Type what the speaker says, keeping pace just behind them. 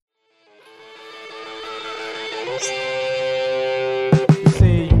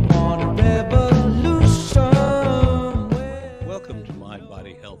Welcome to Mind,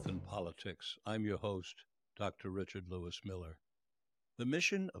 Body, Health, and Politics. I'm your host, Dr. Richard Lewis Miller. The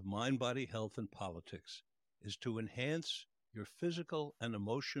mission of Mind, Body, Health, and Politics is to enhance your physical and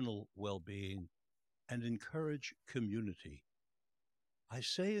emotional well-being and encourage community. I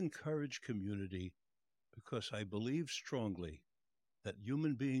say encourage community because I believe strongly that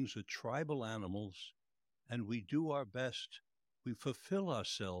human beings are tribal animals and we do our best. We fulfill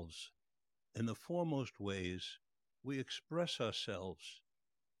ourselves in the foremost ways. We express ourselves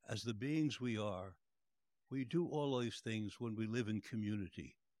as the beings we are. We do all these things when we live in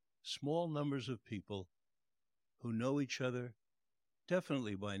community, small numbers of people who know each other,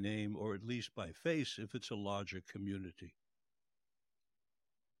 definitely by name or at least by face if it's a larger community.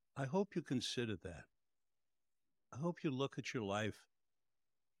 I hope you consider that. I hope you look at your life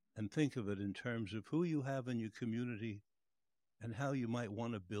and think of it in terms of who you have in your community and how you might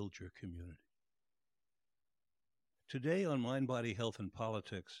want to build your community. Today on Mind, Body, Health, and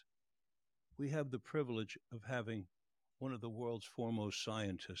Politics, we have the privilege of having one of the world's foremost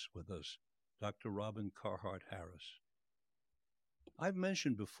scientists with us, Dr. Robin Carhart-Harris. I've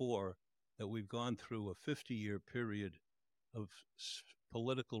mentioned before that we've gone through a 50-year period of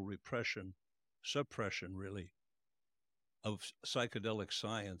political repression, suppression really, of psychedelic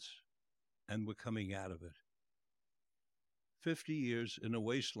science, and we're coming out of it. 50 years in a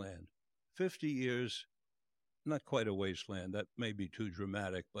wasteland, 50 years not quite a wasteland, that may be too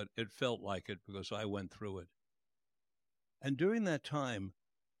dramatic, but it felt like it because I went through it. And during that time,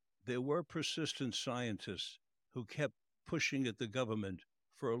 there were persistent scientists who kept pushing at the government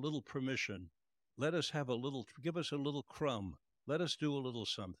for a little permission. Let us have a little, give us a little crumb. Let us do a little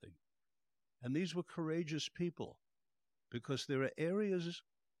something. And these were courageous people because there are areas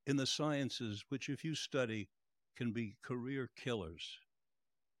in the sciences which, if you study, can be career killers.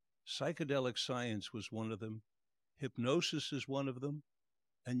 Psychedelic science was one of them. Hypnosis is one of them,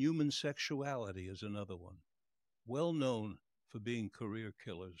 and human sexuality is another one, well known for being career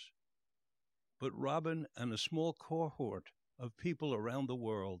killers. But Robin and a small cohort of people around the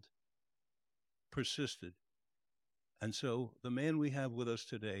world persisted. And so the man we have with us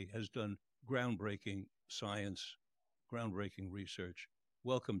today has done groundbreaking science, groundbreaking research.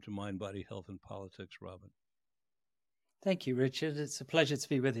 Welcome to Mind, Body, Health, and Politics, Robin. Thank you, Richard. It's a pleasure to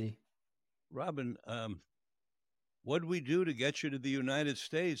be with you. Robin, what did we do to get you to the United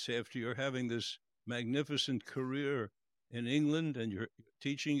States after you're having this magnificent career in England and you're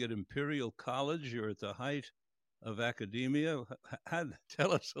teaching at Imperial College? You're at the height of academia.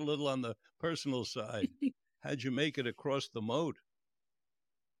 Tell us a little on the personal side. How'd you make it across the moat?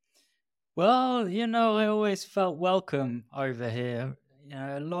 Well, I always felt welcome over here.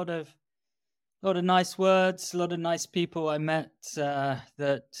 A lot of nice words, a lot of nice people I met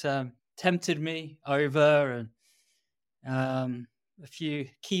that tempted me over, and a few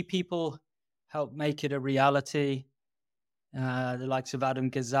key people helped make it a reality. The likes of Adam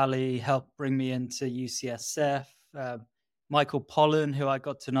Ghazali helped bring me into UCSF. Michael Pollan, who I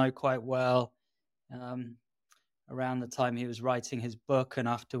got to know quite well around the time he was writing his book, and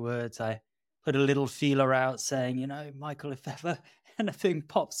afterwards I put a little feeler out saying, Michael, if ever anything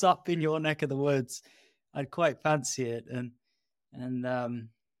pops up in your neck of the woods, I'd quite fancy it. And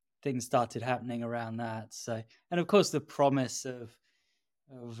things started happening around that. So, and of course, the promise of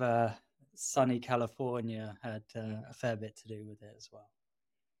sunny California had a fair bit to do with it as well.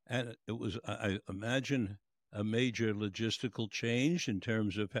 And it was, I imagine, a major logistical change in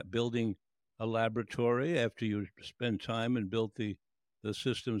terms of building a laboratory after you spent time and built the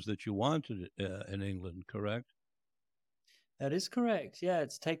systems that you wanted in England, correct? That is correct. Yeah,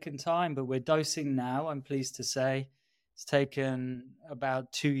 it's taken time, but we're dosing now, I'm pleased to say. It's taken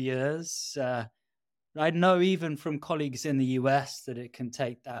about 2 years. I know even from colleagues in the US that it can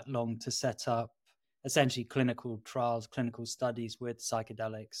take that long to set up essentially clinical trials, clinical studies with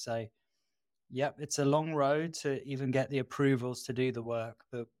psychedelics. So, yep, it's a long road to even get the approvals to do the work,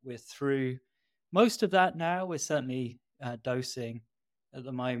 but we're through most of that now. We're certainly dosing at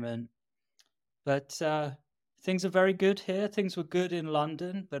the moment. But things are very good here. Things were good in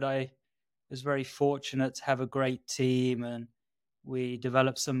London, but I was very fortunate to have a great team, and we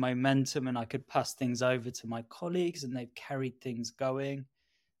developed some momentum, and I could pass things over to my colleagues and they've carried things going.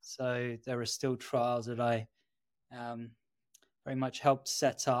 So there are still trials that I very much helped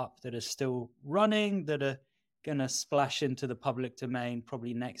set up that are still running, that are going to splash into the public domain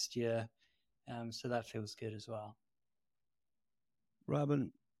probably next year. So that feels good as well.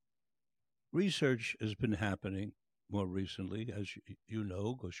 Robin, research has been happening more recently, as you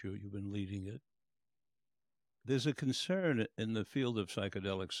know, because you've been leading it. there's a concern in the field of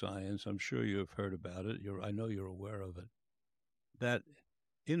psychedelic science. I'm sure you've heard about it. I know you're aware of it. That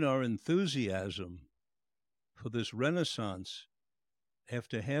in our enthusiasm for this renaissance,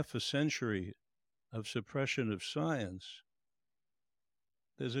 after half a century of suppression of science,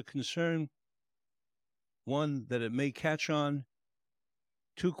 there's a concern, one, that it may catch on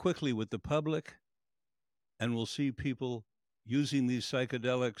too quickly with the public, and we'll see people using these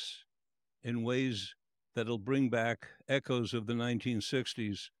psychedelics in ways that'll bring back echoes of the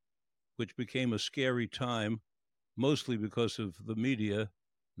 1960s, which became a scary time, mostly because of the media,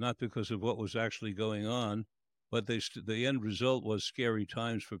 not because of what was actually going on. But the end result was scary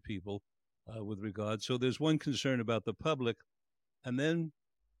times for people with regard. So there's one concern about the public. And then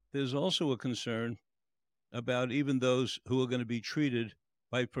there's also a concern about even those who are going to be treated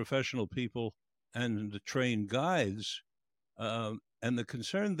by professional people and the trained guides. And the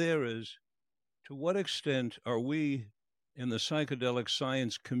concern there is, to what extent are we in the psychedelic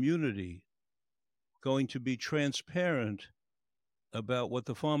science community going to be transparent about what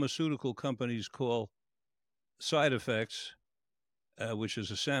the pharmaceutical companies call side effects, which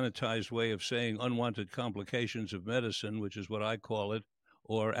is a sanitized way of saying unwanted complications of medicine, which is what I call it,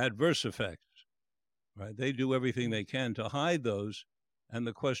 or adverse effects, right? They do everything they can to hide those. And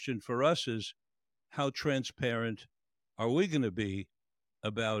the question for us is, how transparent are we going to be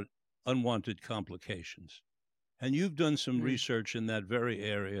about unwanted complications? And you've done some research in that very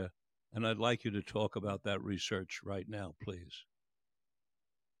area, and I'd like you to talk about that research right now, please.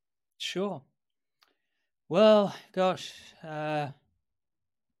 Sure. Well, gosh,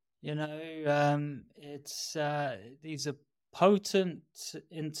 it's these are potent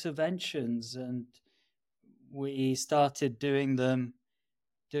interventions, and we started giving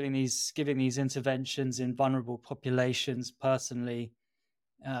these interventions in vulnerable populations personally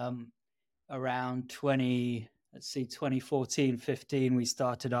around 2014, 15. We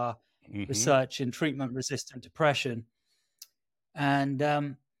started our research in treatment-resistant depression, and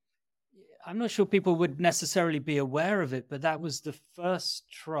I'm not sure people would necessarily be aware of it, but that was the first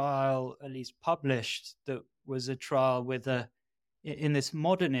trial, at least published, that was a trial in this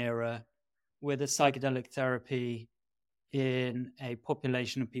modern era, with a psychedelic therapy in a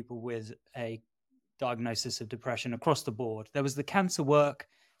population of people with a diagnosis of depression across the board. There was the cancer work,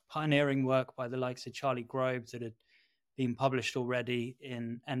 pioneering work by the likes of Charlie Groves that had been published already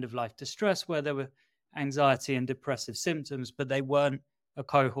in End of Life Distress, where there were anxiety and depressive symptoms, but they weren't a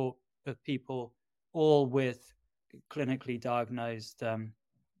cohort of people all with clinically diagnosed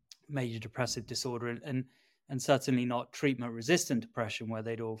major depressive disorder, and certainly not treatment-resistant depression, where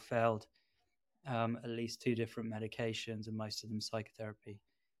they'd all failed at least 2 different medications, and most of them psychotherapy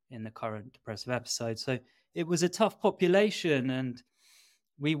in the current depressive episode. So it was a tough population, and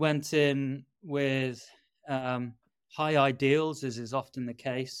we went in with high ideals, as is often the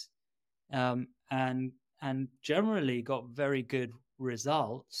case, and generally got very good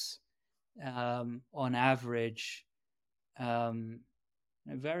results. On average,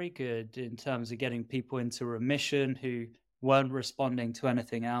 very good in terms of getting people into remission who weren't responding to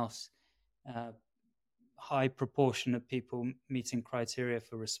anything else. High proportion of people meeting criteria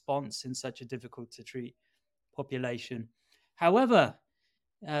for response in such a difficult to treat population. However,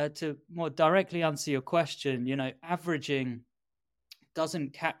 to more directly answer your question, averaging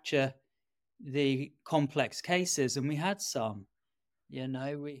doesn't capture the complex cases, and we had some. We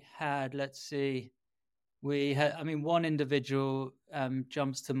had, one individual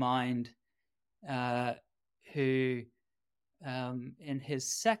jumps to mind who, in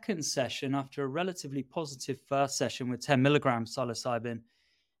his second session, after a relatively positive first session with 10 milligrams psilocybin,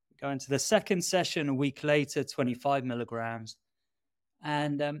 going to the second session a week later, 25 milligrams.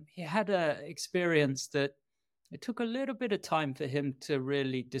 And he had an experience that it took a little bit of time for him to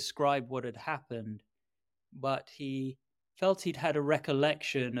really describe what had happened, but he felt he'd had a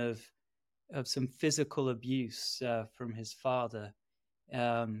recollection of some physical abuse from his father,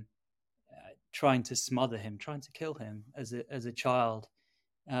 trying to smother him, trying to kill him as a child.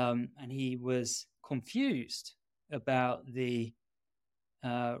 And he was confused about the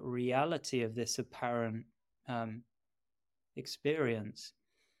reality of this apparent experience.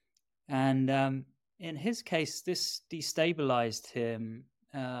 And in his case, this destabilized him.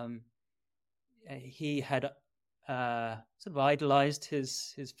 He had sort of idolized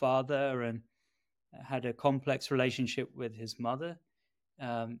his father and had a complex relationship with his mother,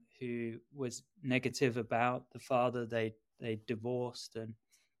 who was negative about the father. They divorced,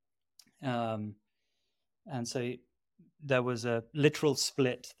 and so there was a literal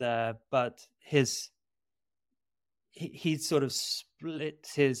split there. But his he sort of split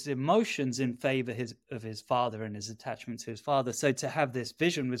his emotions in favor of his father and his attachment to his father. So to have this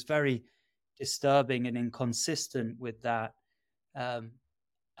vision was very disturbing and inconsistent with that, um,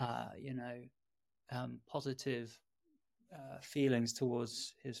 you know, positive feelings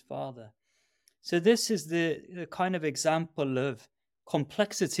towards his father. So this is the kind of example of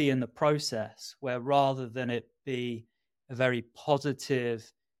complexity in the process, where rather than it be a very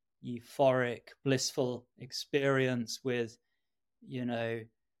positive, euphoric, blissful experience with,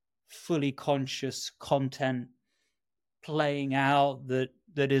 fully conscious content playing out that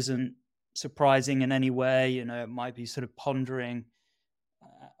isn't surprising in any way. It might be sort of pondering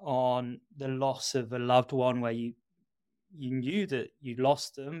on the loss of a loved one, where you knew that you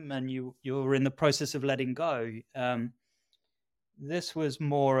lost them and you were in the process of letting go. This was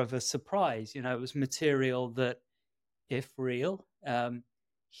more of a surprise. It was material that, if real,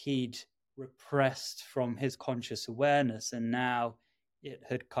 he'd repressed from his conscious awareness, and now it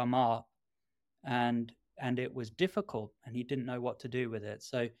had come up, and it was difficult, and he didn't know what to do with it.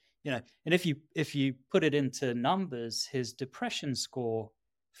 So, and if you put it into numbers, his depression score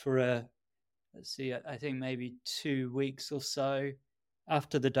for let's see, I think maybe 2 weeks or so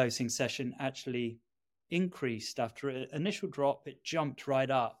after the dosing session actually increased. After an initial drop, it jumped right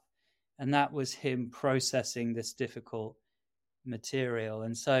up. And that was him processing this difficult material.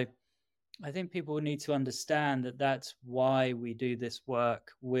 And so I think people need to understand that that's why we do this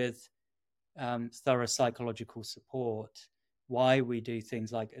work with thorough psychological support, why we do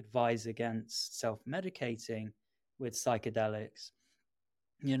things like advise against self-medicating with psychedelics.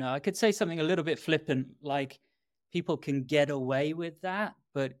 I could say something a little bit flippant, like people can get away with that,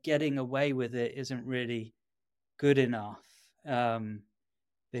 but getting away with it isn't really good enough,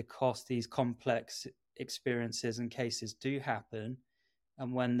 because these complex experiences and cases do happen.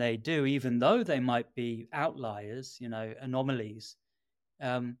 And when they do, even though they might be outliers, anomalies,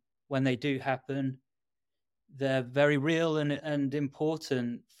 when they do happen, they're very real and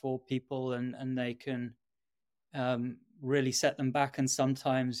important for people, and they can really set them back. And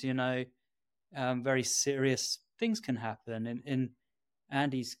sometimes, very serious things can happen. In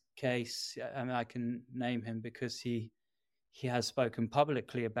Andy's case, I mean, I can name him because he has spoken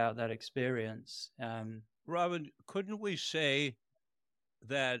publicly about that experience. Robin, couldn't we say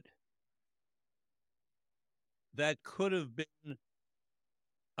that could have been,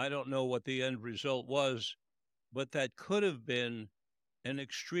 I don't know what the end result was, but that could have been an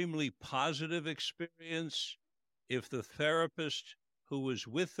extremely positive experience if the therapist who was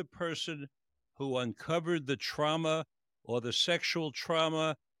with the person who uncovered the trauma or the sexual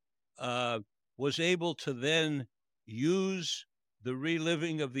trauma was able to then use the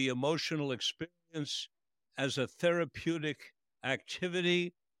reliving of the emotional experience as a therapeutic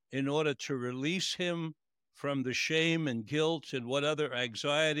activity in order to release him from the shame and guilt and what other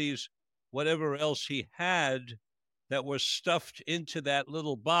anxieties, whatever else he had that were stuffed into that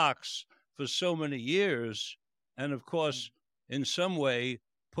little box for so many years. And of course, in some way,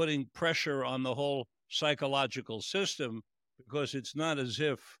 putting pressure on the whole psychological system, because it's not as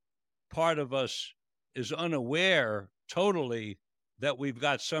if part of us is unaware totally that we've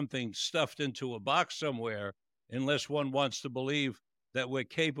got something stuffed into a box somewhere, unless one wants to believe that we're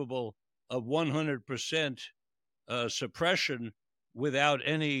capable of 100% suppression without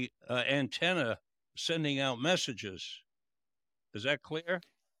any antenna sending out messages. Is that clear?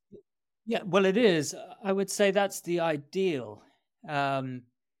 Yeah, well, it is. I would say that's the ideal,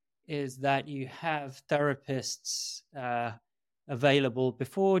 is that you have therapists available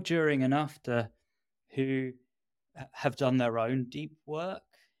before, during, and after who have done their own deep work,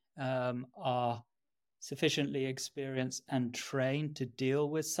 are sufficiently experienced and trained to deal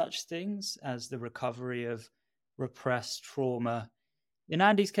with such things as the recovery of repressed trauma. In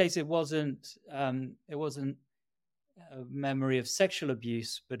Andy's case, it wasn't a memory of sexual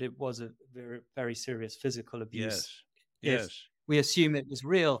abuse, but it was a very, very serious physical abuse. Yes. If we assume it was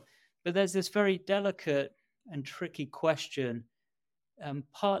real. But there's this very delicate and tricky question,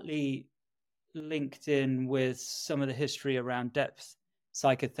 partly linked in with some of the history around depth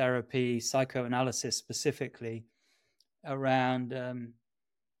psychotherapy, psychoanalysis specifically, around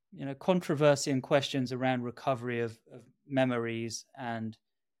controversy and questions around recovery of memories, and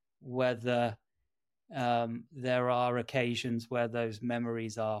whether there are occasions where those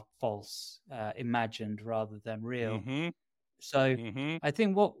memories are false, imagined rather than real. Mm-hmm. So I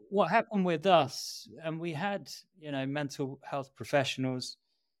think what happened with us, and we had mental health professionals,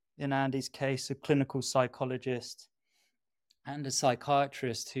 in Andy's case a clinical psychologist and a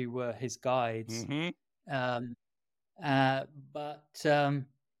psychiatrist who were his guides, but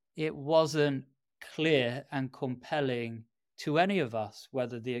it wasn't clear and compelling to any of us,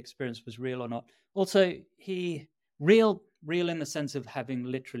 whether the experience was real or not. Also, real in the sense of having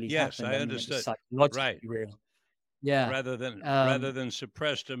literally Yes, happened. I I mean, it was understood. psychologically Right. real. Yeah. Rather than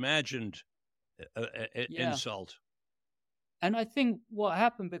suppressed, imagined Yeah. insult. And I think what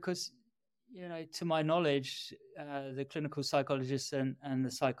happened, because, to my knowledge, the clinical psychologists and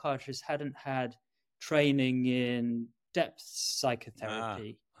the psychiatrists hadn't had training in depth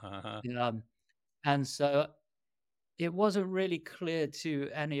psychotherapy. And so it wasn't really clear to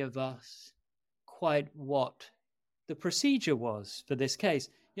any of us quite what the procedure was for this case.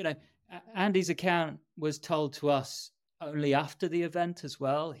 Andy's account was told to us only after the event as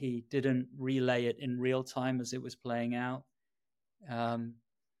well. He didn't relay it in real time as it was playing out.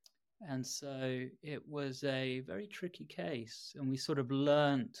 And so it was a very tricky case, and we sort of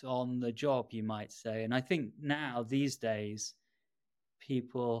learnt on the job, you might say. And I think now, these days,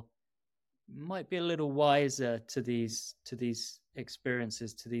 people might be a little wiser to these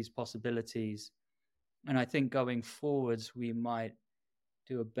experiences, to these possibilities. And I think going forwards, we might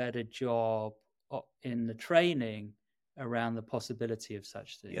do a better job in the training around the possibility of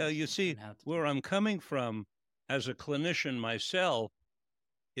such things. Yeah, you see, where I'm coming from as a clinician myself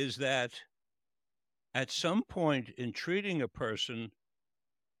is that at some point in treating a person,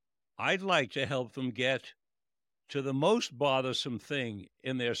 I'd like to help them get to the most bothersome thing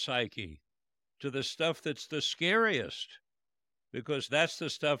in their psyche, to the stuff that's the scariest, because that's the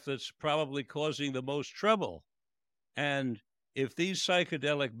stuff that's probably causing the most trouble. And if these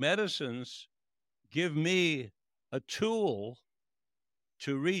psychedelic medicines give me a tool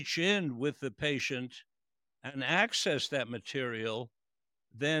to reach in with the patient and access that material,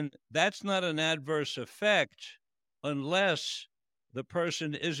 then that's not an adverse effect unless the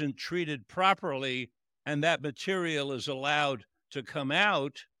person isn't treated properly and that material is allowed to come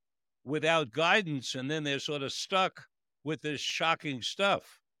out without guidance, and then they're sort of stuck with this shocking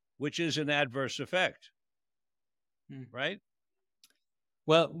stuff, which is an adverse effect. Right?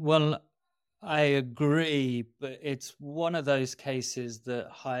 Well, I agree, but it's one of those cases that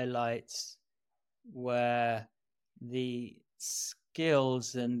highlights where the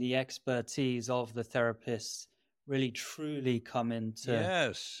skills and the expertise of the therapists really truly come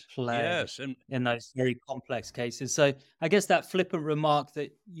into play in those very complex cases. So I guess that flippant remark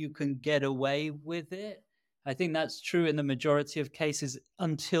that you can get away with it, I think that's true in the majority of cases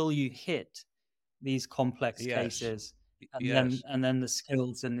until you hit these complex cases. And then the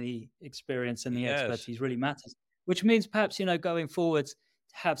skills and the experience and the expertise really matters, which means perhaps, going forwards,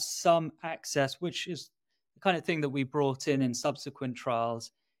 have some access, which is the kind of thing that we brought in subsequent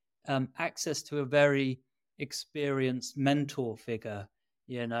trials, access to a very experienced mentor figure,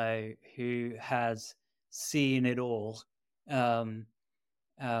 who has seen it all, and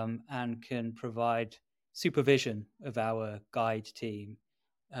can provide supervision of our guide team,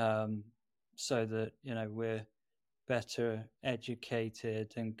 so that, we're better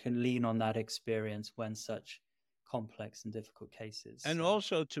educated and can lean on that experience when such complex and difficult cases. And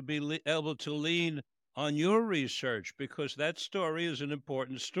also to be able to lean on your research, because that story is an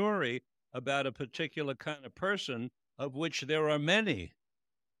important story about a particular kind of person, of which there are many,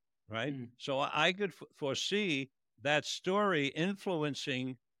 right? So I could foresee that story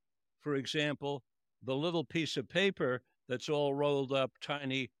influencing, for example, the little piece of paper that's all rolled up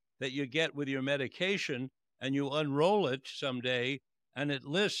tiny that you get with your medication, and you unroll it someday, and it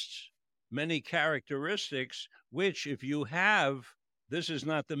lists many characteristics, which if you have, this is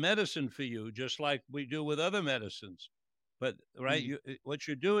not the medicine for you, just like we do with other medicines. But, right, what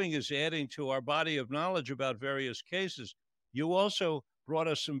you're doing is adding to our body of knowledge about various cases. You also brought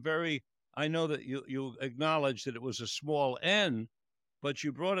us some I know that you acknowledged that it was a small N, but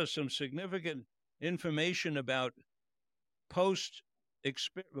you brought us some significant information about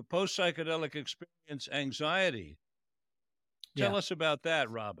post-psychedelic experience anxiety. Tell us about that,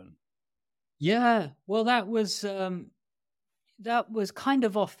 Robin. Yeah, well, that was kind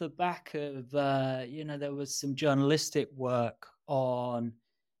of off the back of, there was some journalistic work on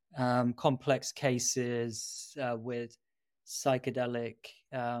complex cases with psychedelic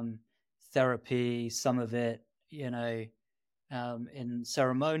therapy, some of it, in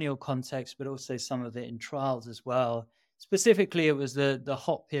ceremonial context, but also some of it in trials as well. Specifically, it was the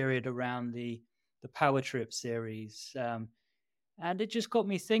hot period around the Power Trip series. And it just got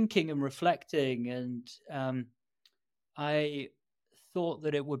me thinking and reflecting. And I thought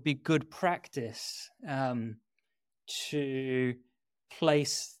that it would be good practice to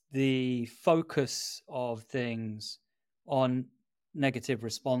place the focus of things on negative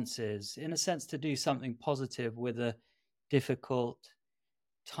responses, in a sense, to do something positive with a difficult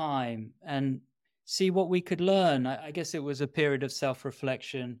time. And see what we could learn. I guess it was a period of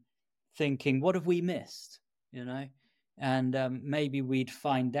self-reflection, thinking, what have we missed? You know, and maybe we'd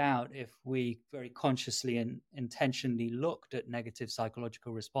find out if we very consciously and intentionally looked at negative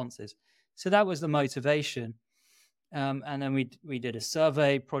psychological responses. So that was the motivation. And then we did a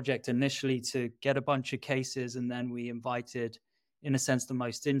survey project initially to get a bunch of cases, and then we invited, in a sense, the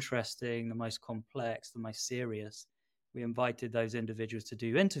most interesting, the most complex, the most serious. We invited those individuals to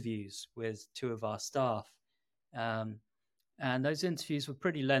do interviews with two of our staff. And those interviews were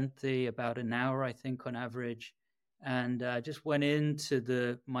pretty lengthy, about an hour, I think, on average, and just went into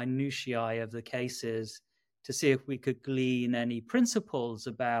the minutiae of the cases to see if we could glean any principles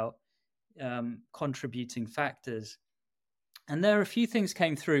about contributing factors. And there are a few things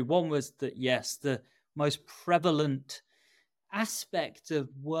came through. One was that, yes, the most prevalent aspect of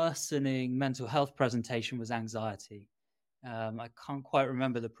worsening mental health presentation was anxiety. I can't quite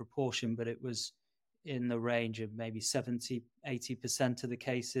remember the proportion, but it was in the range of maybe 70, 80% of the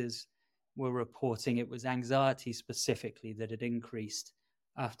cases were reporting it was anxiety specifically that had increased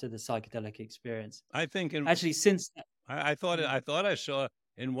after the psychedelic experience. I think actually since I thought I saw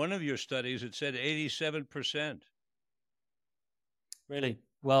in one of your studies it said 87%. Really?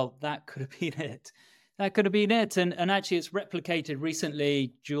 Well, that could have been it. That could have been it. And actually, it's replicated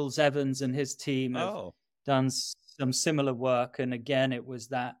recently. Jules Evans and his team have done some similar work. And again, it was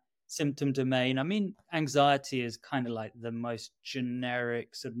that symptom domain. I mean, anxiety is kind of like the most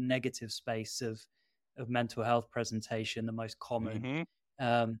generic sort of negative space of mental health presentation, the most common.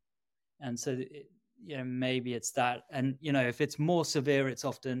 Mm-hmm. And so, maybe it's that. And, if it's more severe, it's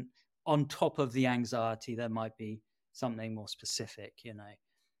often on top of the anxiety, there might be something more specific,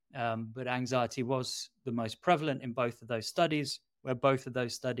 but anxiety was the most prevalent in both of those studies, where both of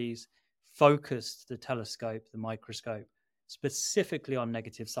those studies focused the telescope, the microscope, specifically on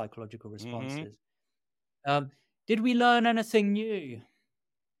negative psychological responses. Mm-hmm. Did we learn anything new?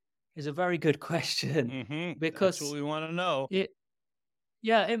 Is a very good question, because that's what we want to know. It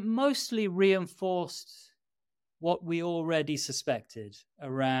mostly reinforced what we already suspected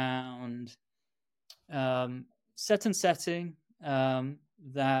around set and setting,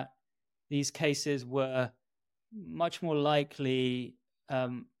 that these cases were much more likely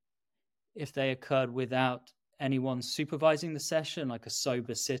if they occurred without anyone supervising the session, like a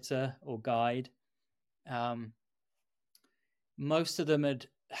sober sitter or guide. Most of them had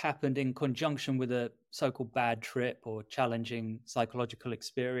happened in conjunction with a so-called bad trip or challenging psychological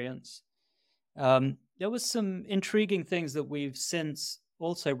experience. There was some intriguing things that we've since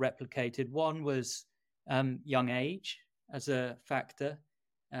also replicated. One was young age as a factor.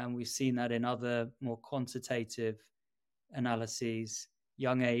 We've seen that in other more quantitative analyses.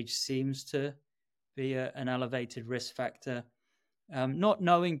 Young age seems to be an elevated risk factor. Not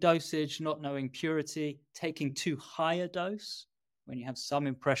knowing dosage, not knowing purity, taking too high a dose when you have some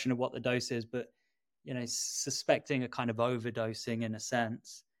impression of what the dose is, but suspecting a kind of overdosing in a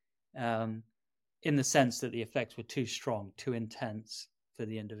sense, in the sense that the effects were too strong, too intense for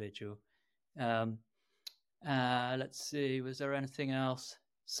the individual. Let's see, was there anything else?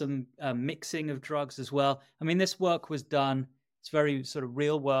 Some mixing of drugs as well. I mean, this work was done, it's very sort of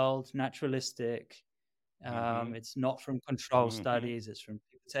real world, naturalistic. It's not from control studies. It's from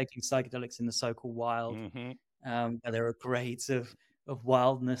people taking psychedelics in the so-called wild. There are grades of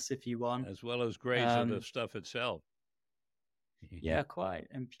wildness, if you want. As well as grades of the stuff itself. Yeah, quite.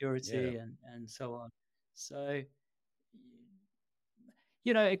 And purity and so on. So,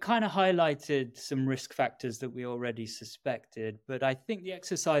 it kind of highlighted some risk factors that we already suspected. But I think the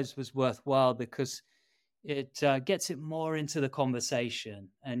exercise was worthwhile because it gets it more into the conversation.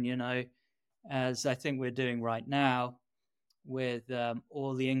 And, as I think we're doing right now with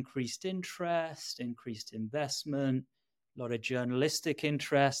all the increased interest, increased investment, a lot of journalistic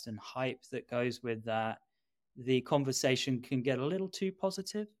interest and hype that goes with that, the conversation can get a little too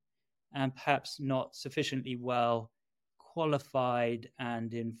positive and perhaps not sufficiently well qualified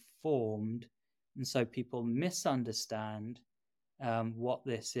and informed. And so people misunderstand what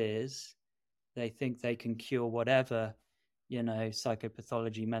this is. They think they can cure whatever,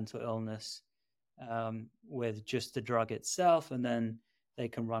 psychopathology, mental illness, with just the drug itself, and then they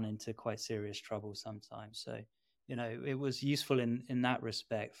can run into quite serious trouble sometimes. So, it was useful in that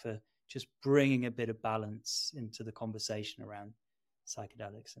respect for just bringing a bit of balance into the conversation around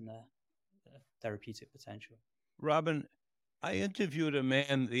psychedelics and their therapeutic potential. Robin, I interviewed a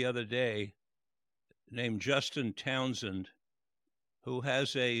man the other day named Justin Townsend, who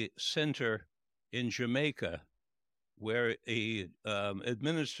has a center in Jamaica where he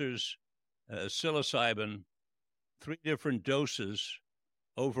administers psilocybin, 3 different doses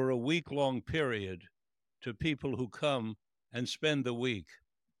over a week-long period to people who come and spend the week.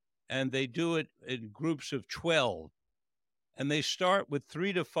 And they do it in groups of 12. And they start with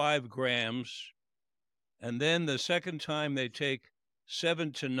 3 to 5 grams. And then the second time they take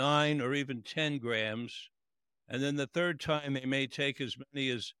 7 to 9 or even 10 grams. And then the third time they may take as many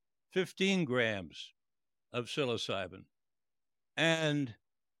as 15 grams of psilocybin. And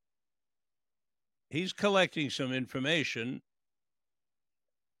he's collecting some information.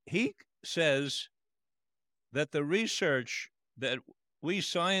 He says that the research that we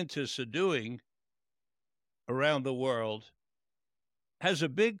scientists are doing around the world has a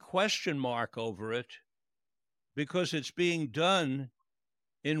big question mark over it because it's being done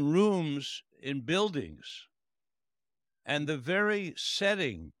in rooms in buildings. And the very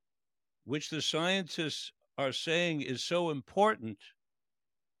setting which the scientists are saying is so important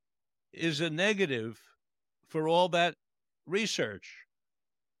is a negative for all that research,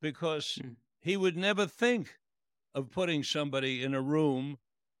 because he would never think of putting somebody in a room,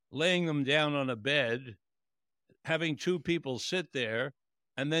 laying them down on a bed, having 2 people sit there,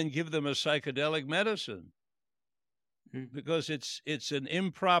 and then give them a psychedelic medicine, because it's an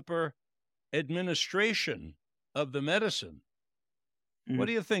improper administration of the medicine. What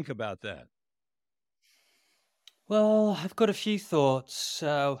do you think about that? Well, I've got a few thoughts.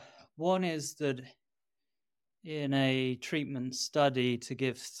 One is that in a treatment study, to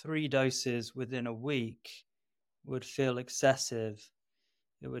give 3 doses within a week would feel excessive.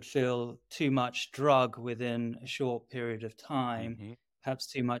 It would feel too much drug within a short period of time, perhaps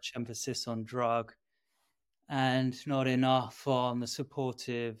too much emphasis on drug, and not enough on the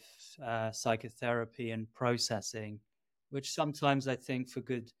supportive psychotherapy and processing, which sometimes I think for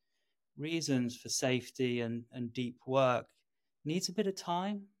good reasons, for safety and deep work, needs a bit of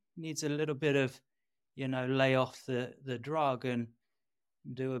time, needs a little bit of, lay off the drug and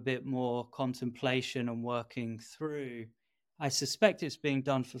do a bit more contemplation and working through. I suspect it's being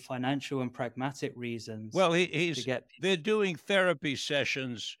done for financial and pragmatic reasons. Well, they're doing therapy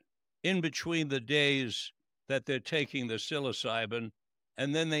sessions in between the days that they're taking the psilocybin,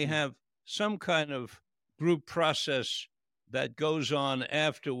 and then they have some kind of group process that goes on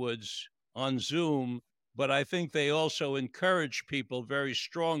afterwards on Zoom. But I think they also encourage people very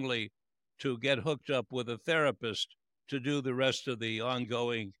strongly to get hooked up with a therapist to do the rest of the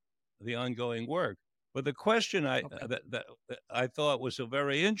ongoing work. But the question that I thought was a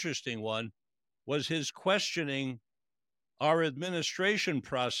very interesting one was his questioning our administration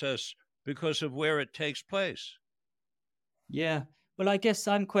process because of where it takes place. Yeah. Well, I guess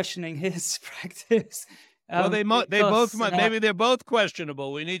I'm questioning his practice. Well, maybe they're both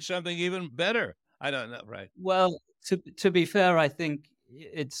questionable. We need something even better. I don't know, right? Well, to be fair, I think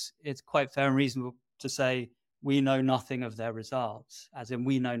it's quite fair and reasonable to say we know nothing of their results, as in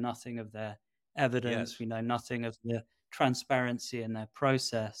we know nothing of their evidence. Yes. We know nothing of the transparency in their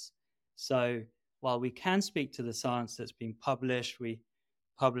process. So while we can speak to the science that's been published, we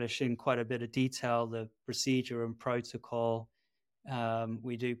publish in quite a bit of detail the procedure and protocol.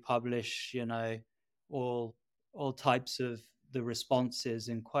 We do publish, all types of the responses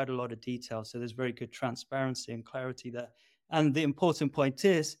in quite a lot of detail. So there's very good transparency and clarity there. And the important point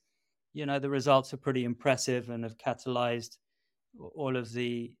is, the results are pretty impressive and have catalyzed all of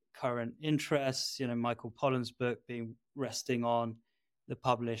the current interests, Michael Pollan's book being resting on the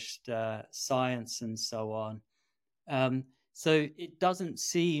published science and so on. So it doesn't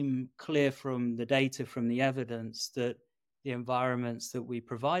seem clear from the data, from the evidence, that the environments that we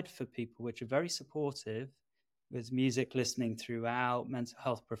provide for people, which are very supportive, with music listening throughout, mental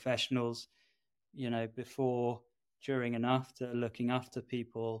health professionals, before, during and after, looking after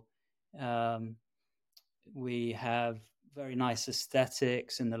people. We have very nice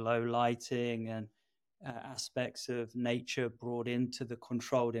aesthetics and the low lighting and aspects of nature brought into the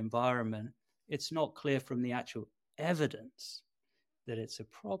controlled environment. It's not clear from the actual evidence that it's a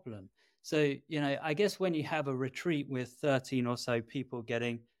problem. So, I guess when you have a retreat with 13 or so people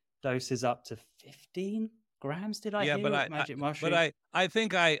getting doses up to 15 grams, did I hear Magic Mushroom? But I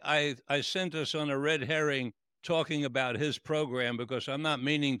think I sent us on a red herring talking about his program because I'm not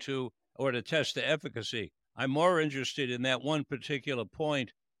meaning to or to test the efficacy. I'm more interested in that one particular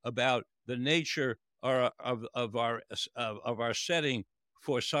point about the nature of our setting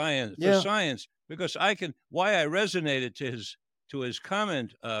for science. Yeah. For science, because why I resonated to his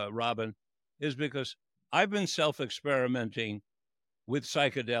comment, Robin, is because I've been self-experimenting with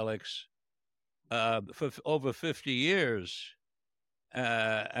psychedelics for over 50 years,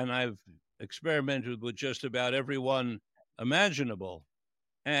 and I've experimented with just about everyone imaginable.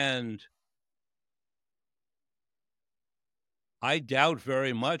 And I doubt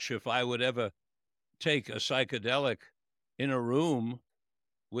very much if I would ever take a psychedelic in a room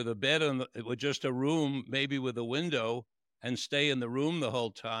with a bed with just a room, maybe with a window, and stay in the room the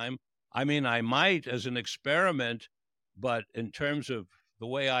whole time. I mean, I might as an experiment, but in terms of the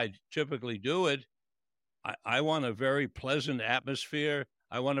way I typically do it, I want a very pleasant atmosphere.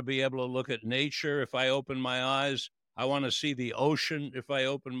 I want to be able to look at nature if I open my eyes. I want to see the ocean if I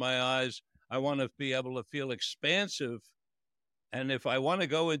open my eyes. I want to be able to feel expansive. And if I want to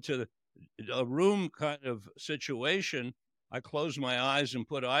go into a room kind of situation, I close my eyes and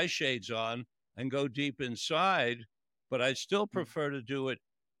put eye shades on and go deep inside. But I still prefer to do it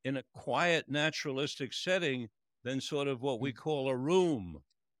in a quiet, naturalistic setting than sort of what we call a room.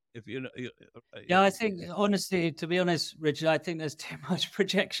 If you know, Yeah, I think honestly, to be honest, Richard, I think there's too much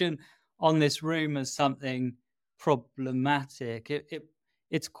projection on this room as something problematic.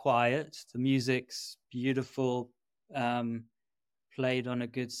 It's quiet. The music's beautiful, played on a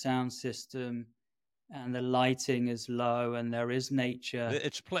good sound system, and the lighting is low, and there is nature.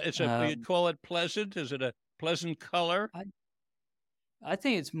 you'd call it pleasant. Is it a pleasant color? I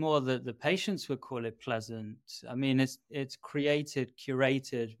think it's more that the patients would call it pleasant. I mean, it's created,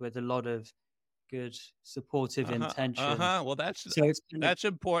 curated with a lot of good supportive intention. Well, that's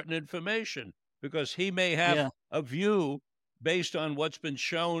important information, because he may have a view based on what's been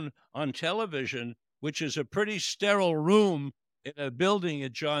shown on television, which is a pretty sterile room in a building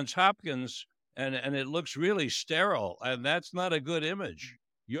at Johns Hopkins, and it looks really sterile, and that's not a good image.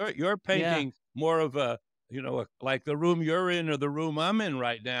 You're painting more of a, like the room you're in or the room I'm in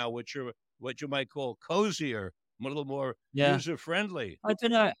right now, which are what you might call cozier, a little more user friendly. I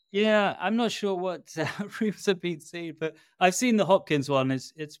don't know. Yeah, I'm not sure what rooms have been seen, but I've seen the Hopkins one.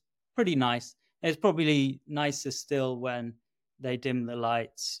 It's pretty nice. It's probably nicer still when they dim the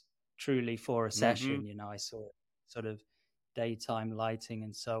lights truly for a session. I saw sort of daytime lighting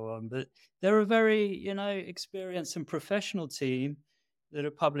and so on. But they're a very, experienced and professional team that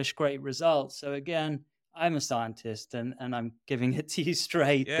have published great results. So again, I'm a scientist, and I'm giving it to you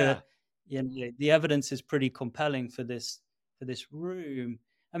straight that the evidence is pretty compelling for this room.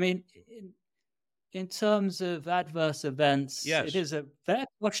 I mean, in terms of adverse events, it is a fair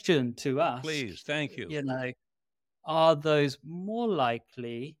question to ask. Please, thank you. Are those more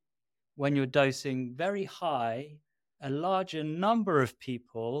likely when you're dosing very high, a larger number of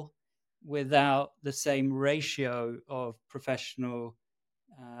people without the same ratio of professional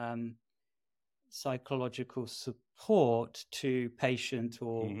psychological support to patient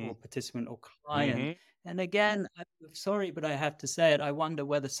or participant or client? And again, I'm sorry, but I have to say it. I wonder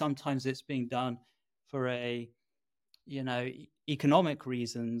whether sometimes it's being done for economic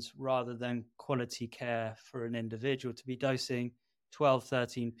reasons rather than quality care for an individual. To be dosing 12,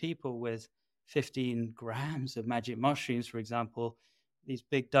 13 people with 15 grams of magic mushrooms, for example, these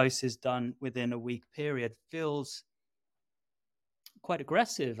big doses done within a week period feels quite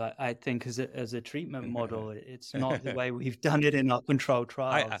aggressive, I think, as a treatment model. It's not the way we've done it in our controlled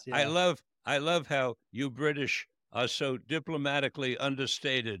trials. I love how you British are so diplomatically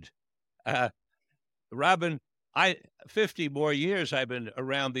understated. Robin, 50 more years I've been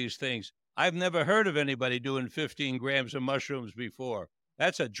around these things. I've never heard of anybody doing 15 grams of mushrooms before.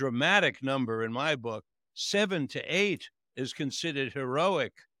 That's a dramatic number in my book. 7 to 8 is considered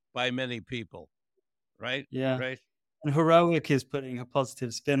heroic by many people, right? Yeah. Right. And heroic is putting a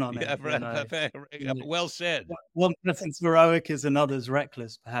positive spin on it. Well said. One person's heroic is another's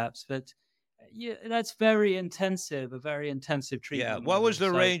reckless, perhaps. But that's very intensive, a very intensive treatment. Yeah. What was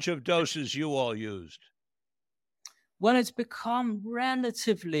the range of doses you all used? Well, it's become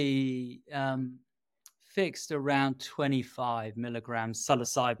relatively fixed around 25 milligrams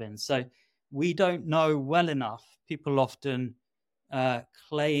psilocybin. So we don't know well enough. People often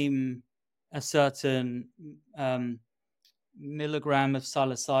claim a certain milligram of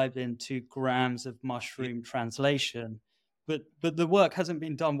psilocybin to grams of mushroom translation, but the work hasn't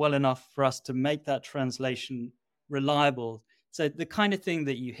been done well enough for us to make that translation reliable. So the kind of thing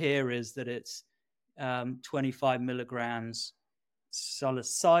that you hear is that it's 25 milligrams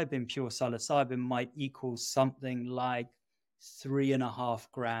psilocybin, pure psilocybin, might equal something like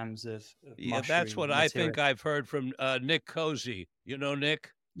 3.5 grams of mushroom that's what material. I think I've heard from Nick Cozy. You know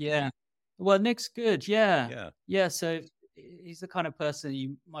Nick? Yeah. Well, Nick's good. Yeah. So he's the kind of person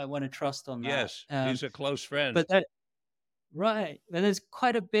you might want to trust on that. Yes, he's a close friend. But right. And there's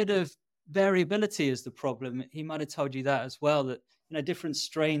quite a bit of variability is the problem. He might have told you that as well, that different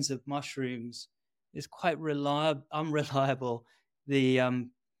strains of mushrooms is quite unreliable.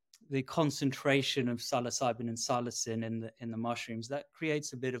 The concentration of psilocybin and psilocin in the mushrooms, that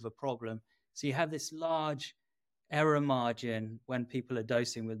creates a bit of a problem. So you have this large error margin when people are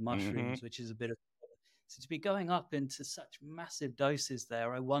dosing with mushrooms, which is a bit of, so to be going up into such massive doses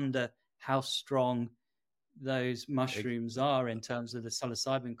there, I wonder how strong those mushrooms are in terms of the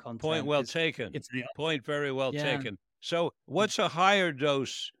psilocybin content. Point well taken. Point very well taken. So what's a higher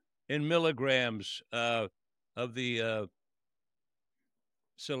dose in milligrams of the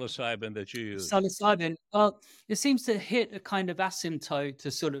psilocybin that you use? Psilocybin, well, it seems to hit a kind of asymptote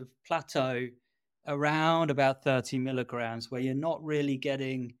to sort of plateau around about 30 milligrams, where you're not really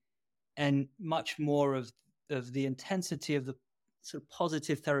getting and much more of the intensity of the sort of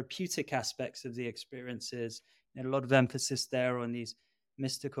positive therapeutic aspects of the experiences. And a lot of emphasis there on these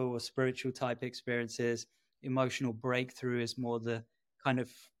mystical or spiritual type experiences. Emotional breakthrough is more the kind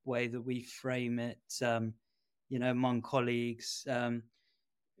of way that we frame it, among colleagues.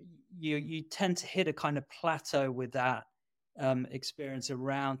 You tend to hit a kind of plateau with that experience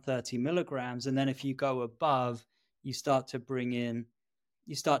around 30 milligrams. And then if you go above, you start to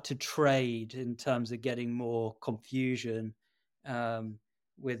trade in terms of getting more confusion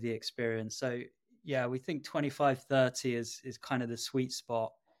with the experience. So yeah, we think 25-30 is kind of the sweet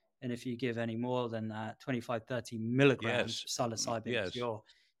spot. And if you give any more than that, 25-30 milligrams psilocybin,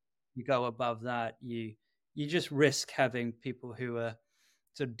 you go above that, you just risk having people who are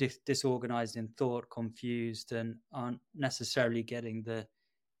sort of disorganized in thought, confused, and aren't necessarily getting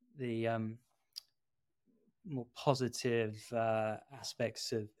the more positive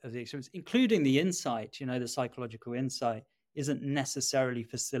aspects of the experience, including the insight. The psychological insight isn't necessarily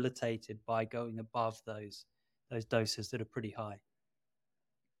facilitated by going above those doses that are pretty high.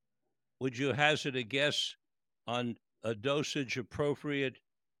 Would you hazard a guess on a dosage appropriate,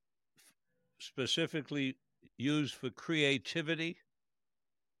 specifically used for creativity?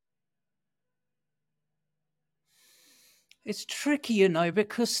 It's tricky,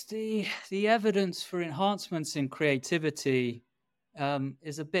 because the evidence for enhancements in creativity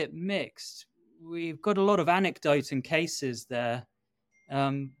is a bit mixed. We've got a lot of anecdote and cases there,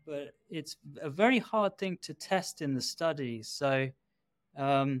 but it's a very hard thing to test in the studies. So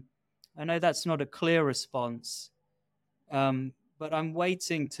I know that's not a clear response, but I'm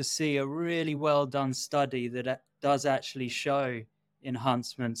waiting to see a really well done study that does actually show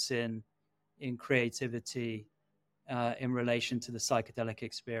enhancements in creativity in relation to the psychedelic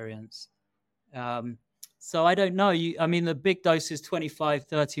experience. So I don't know. The big doses,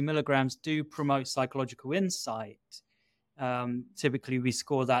 25-30 milligrams, do promote psychological insight. Typically, we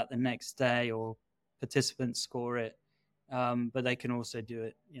score that the next day, or participants score it. But they can also do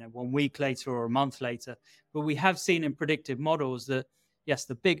it, 1 week later or a month later. But we have seen in predictive models that, yes,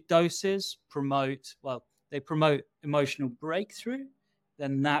 the big doses promote emotional breakthrough.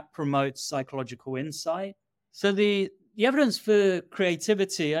 Then that promotes psychological insight. So the evidence for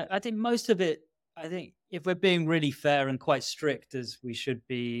creativity, I think most of it, if we're being really fair and quite strict, as we should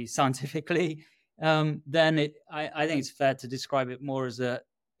be scientifically, then I think it's fair to describe it more as an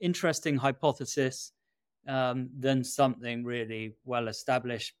interesting hypothesis than something really well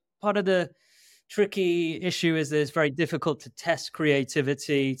established. Part of the tricky issue is that it's very difficult to test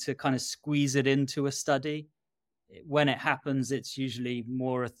creativity, to kind of squeeze it into a study. When it happens, it's usually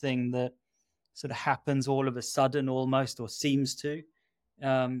more a thing that sort of happens all of a sudden almost, or seems to.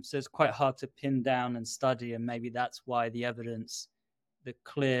 So it's quite hard to pin down and study, and maybe that's why the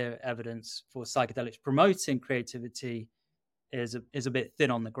clear evidence for psychedelics promoting creativity is a bit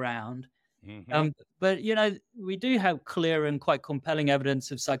thin on the ground. But we do have clear and quite compelling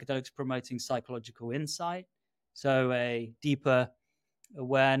evidence of psychedelics promoting psychological insight. So a deeper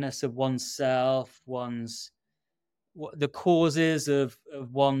awareness of oneself, the causes of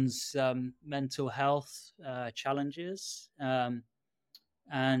one's mental health challenges,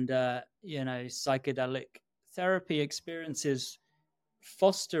 and psychedelic therapy experiences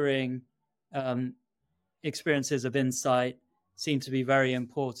fostering experiences of insight seem to be very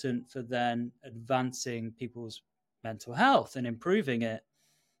important for then advancing people's mental health and improving it.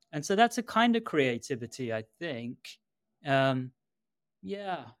 And so that's a kind of creativity, I think. So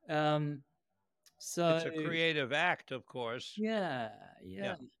it's a creative act, of course. Yeah.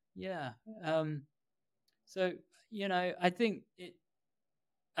 So I think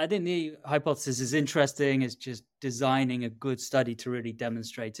the hypothesis is interesting. It's just designing a good study to really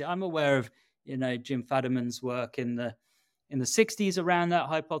demonstrate it. I'm aware of Jim Fadiman's work in the 60s around that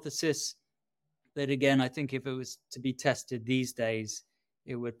hypothesis. But again, I think if it was to be tested these days,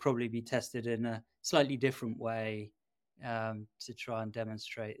 it would probably be tested in a slightly different way to try and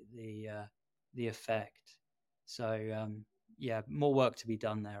demonstrate the effect. So more work to be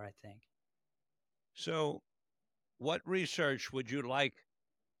done there, I think. So what research would you like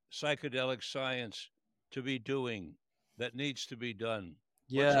psychedelic science to be doing that needs to be done?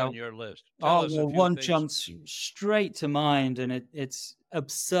 What's Yeah. on your list? Tell Oh, us a well, few one things. jumps straight to mind, and it's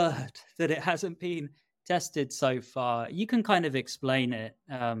absurd that it hasn't been tested so far. You can kind of explain it,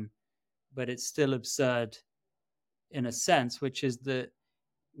 but it's still absurd in a sense, which is that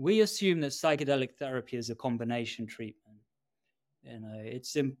we assume that psychedelic therapy is a combination treatment.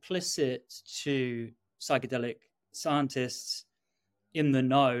 It's implicit to psychedelic scientists in the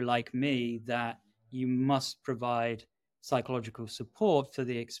know, like me, that you must provide psychological support for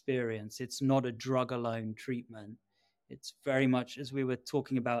the experience. It's not a drug alone treatment. It's very much, as we were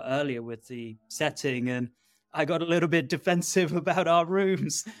talking about earlier with the setting, and I got a little bit defensive about our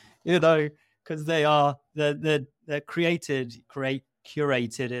rooms, because they're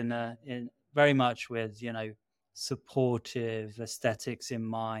curated in very much with supportive aesthetics in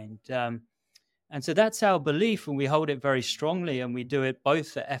mind. And so that's our belief, and we hold it very strongly, and we do it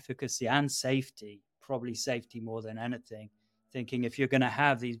both for efficacy and safety, probably safety more than anything. Thinking if you're going to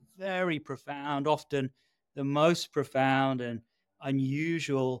have these very profound, often the most profound and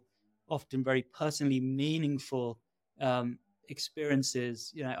unusual, often very personally meaningful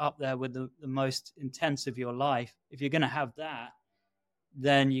experiences, up there with the most intense of your life, if you're going to have that,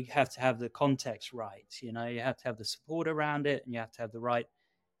 then you have to have the context right. You have to have the support around it, and you have to have the right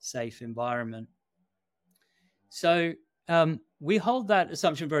safe environment. So we hold that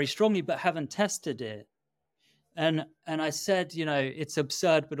assumption very strongly, but haven't tested it. And I said, it's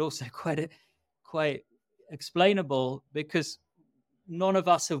absurd, but also quite explainable, because none of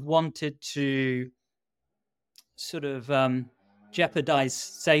us have wanted to sort of jeopardize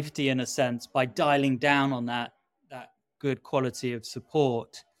safety in a sense by dialing down on that good quality of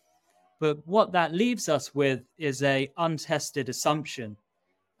support. But what that leaves us with is a untested assumption.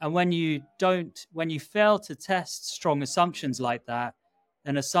 And when you fail to test strong assumptions like that,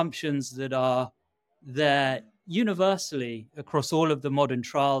 and assumptions that are there universally across all of the modern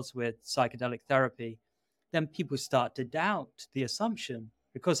trials with psychedelic therapy, then people start to doubt the assumption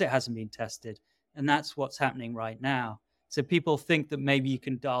because it hasn't been tested. And that's what's happening right now. So people think that maybe you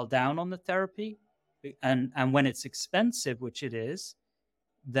can dial down on the therapy, and when it's expensive, which it is,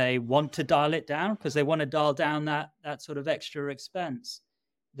 they want to dial it down because they want to dial down that sort of extra expense.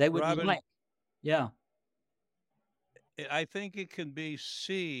 They would Robin, yeah. I think it can be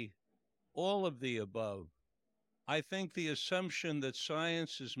C, all of the above. I think the assumption that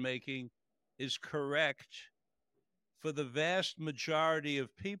science is making is correct for the vast majority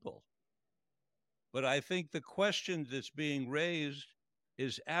of people. But I think the question that's being raised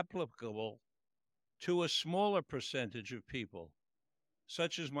is applicable to a smaller percentage of people,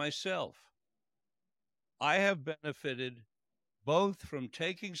 such as myself. I have benefited both from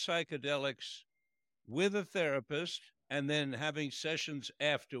taking psychedelics with a therapist and then having sessions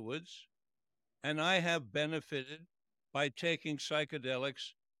afterwards, and I have benefited by taking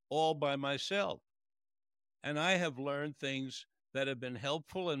psychedelics all by myself. And I have learned things that have been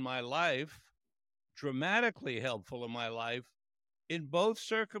helpful in my life, dramatically helpful in my life, in both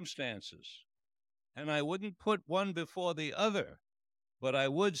circumstances. And I wouldn't put one before the other, but I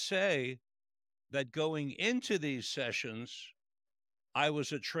would say that going into these sessions, I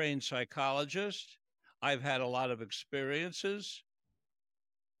was a trained psychologist. I've had a lot of experiences.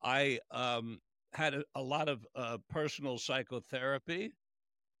 I had a lot of personal psychotherapy.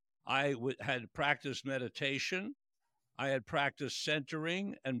 Had practiced meditation. I had practiced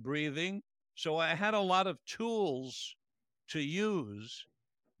centering and breathing. So I had a lot of tools to use,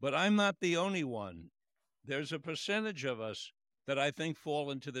 but I'm not the only one. There's a percentage of us that I think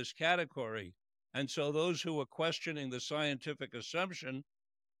fall into this category. And so those who are questioning the scientific assumption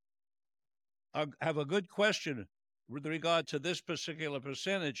have a good question with regard to this particular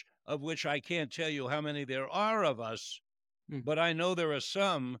percentage, of which I can't tell you how many there are of us, but I know there are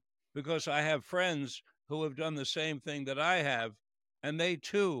some because I have friends who have done the same thing that I have, and they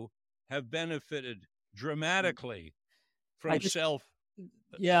too have benefited dramatically from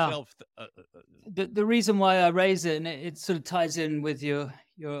yeah. The reason why I raise it, and it sort of ties in with your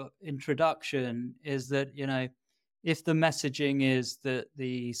introduction, is that if the messaging is that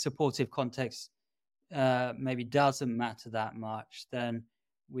the supportive context maybe doesn't matter that much, then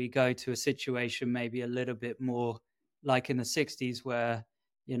we go to a situation maybe a little bit more like in the 60s where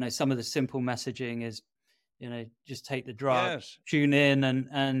some of the simple messaging is just take the drug, yes, tune in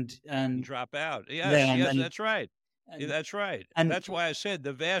and drop out. Yes, that's right. That's right. And that's why I said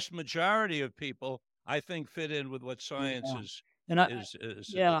the vast majority of people, I think, fit in with what science is.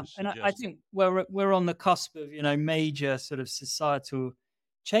 I think we're on the cusp of major sort of societal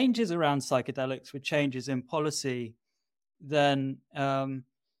changes around psychedelics, with changes in policy. Then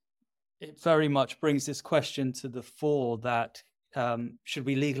it very much brings this question to the fore that should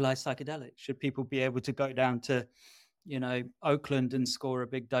we legalize psychedelics? Should people be able to go down to, Oakland and score a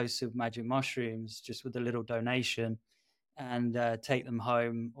big dose of magic mushrooms just with a little donation and take them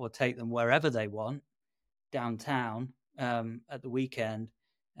home or take them wherever they want downtown at the weekend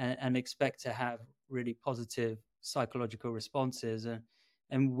and expect to have really positive psychological responses?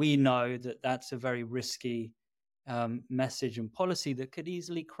 And we know that that's a very risky message and policy that could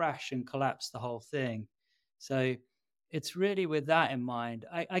easily crash and collapse the whole thing. So it's really with that in mind.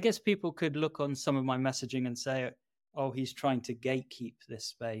 I guess people could look on some of my messaging and say, oh, he's trying to gatekeep this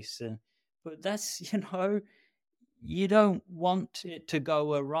space. But that's, you don't want it to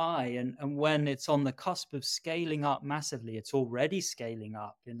go awry. And when it's on the cusp of scaling up massively, it's already scaling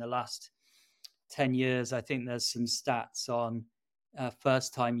up in the last 10 years. I think there's some stats on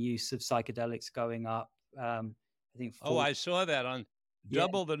first time use of psychedelics going up. I think. I saw that on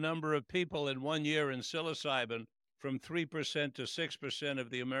double the number of people in 1 year in psilocybin from 3% to 6% of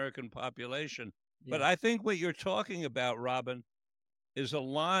the American population. Yeah. But I think what you're talking about, Robin, is a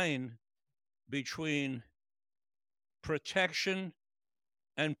line between protection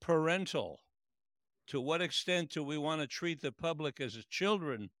and parental. To what extent do we want to treat the public as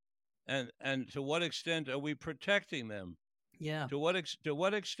children, and to what extent are we protecting them? Yeah. To what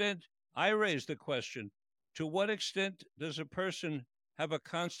extent? I raise the question: to what extent does a person have a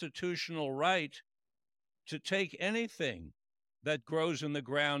constitutional right to take anything that grows in the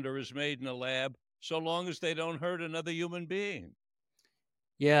ground or is made in a lab, so long as they don't hurt another human being?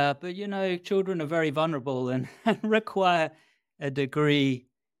 Yeah, but children are very vulnerable and require a degree.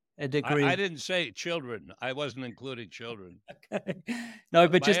 I didn't say children. I wasn't including children. Okay. No,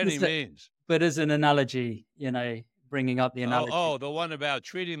 but by any means. But as an analogy, bringing up the analogy. Oh, the one about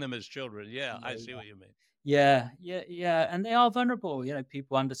treating them as children. Yeah, I see what you mean. Yeah, and they are vulnerable.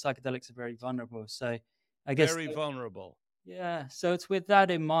 People under psychedelics are very vulnerable. So I guess very vulnerable. Yeah, so it's with that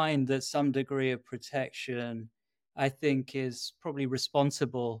in mind that some degree of protection, I think, is probably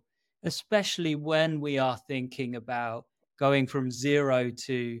responsible, especially when we are thinking about going from 0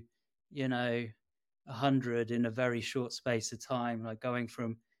 to, 100 in a very short space of time, like going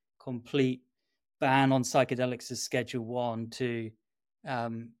from complete ban on psychedelics as Schedule 1 to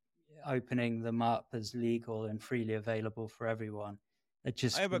opening them up as legal and freely available for everyone. I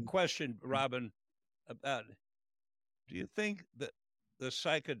have a question, Robin, about, do you think that the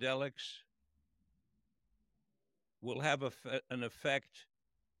psychedelics will have an effect?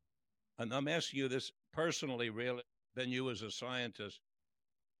 And I'm asking you this personally, really, than you as a scientist.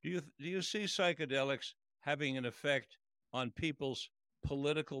 Do you see psychedelics having an effect on people's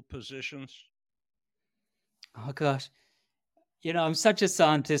political positions? Oh, gosh. I'm such a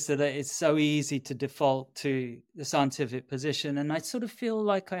scientist that it's so easy to default to the scientific position. And I sort of feel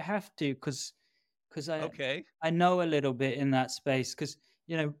like I have to because I know a little bit in that space. Because,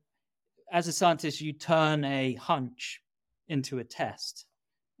 as a scientist, you turn a hunch into a test.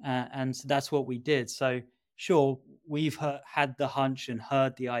 And so that's what we did. So sure, we've had the hunch and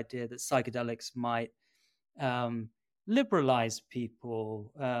heard the idea that psychedelics might liberalize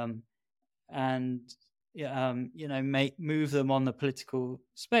people and move them on the political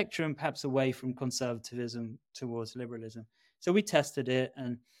spectrum, perhaps away from conservatism towards liberalism. So we tested it,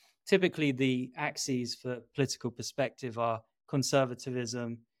 and typically the axes for political perspective are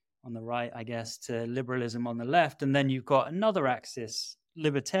conservatism on the right, I guess, to liberalism on the left. And then you've got another axis,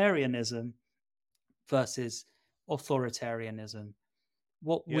 libertarianism versus authoritarianism.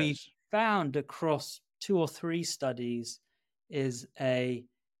 What we found across 2 or 3 studies is a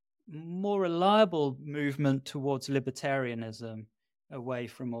more reliable movement towards libertarianism away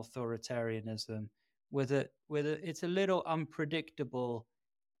from authoritarianism. It's a little unpredictable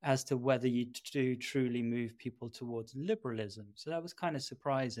as to whether you do truly move people towards liberalism. So that was kind of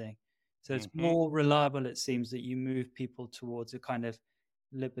surprising. So it's more reliable, it seems, that you move people towards a kind of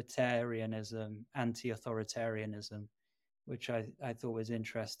libertarianism, anti-authoritarianism, which I thought was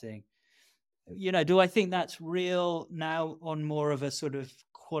interesting. Do I think that's real now on more of a sort of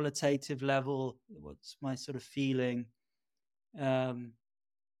qualitative level? What's my sort of feeling? I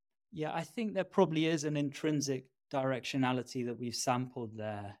think there probably is an intrinsic directionality that we've sampled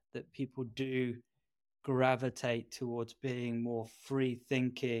there, that people do gravitate towards being more free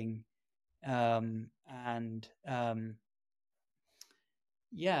thinking and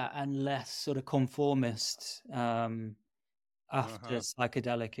less sort of conformist after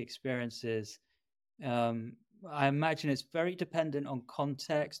psychedelic experiences. I imagine it's very dependent on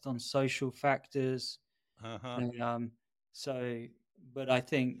context, on social factors. But I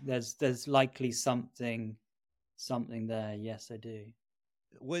think there's likely something there. Yes, I do.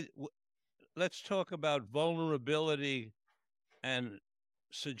 let's talk about vulnerability and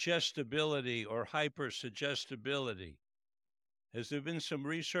suggestibility or hypersuggestibility. Has there been some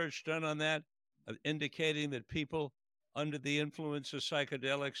research done on that, indicating that people under the influence of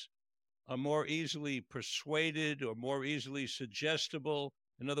psychedelics are more easily persuaded or more easily suggestible?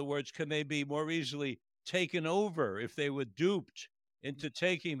 In other words, can they be more easily taken over if they were duped into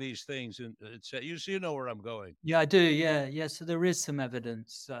taking these things? And you know where I'm going. Yeah, I do. Yeah. So there is some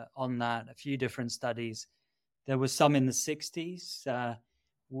evidence on that. A few different studies. There was some in the 60s.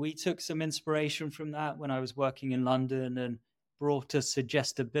 We took some inspiration from that when I was working in London and brought a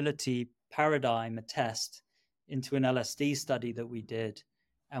suggestibility paradigm, a test, into an LSD study that we did.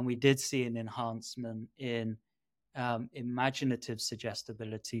 And we did see an enhancement in imaginative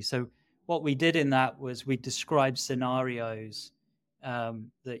suggestibility. So what we did in that was we described scenarios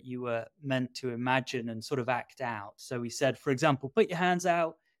that you were meant to imagine and sort of act out. So we said, for example, put your hands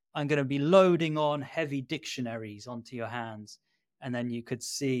out. I'm going to be loading on heavy dictionaries onto your hands. And then you could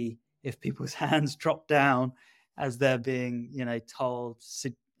see if people's hands drop down as they're being, told,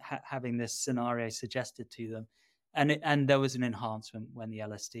 having this scenario suggested to them. And there was an enhancement when the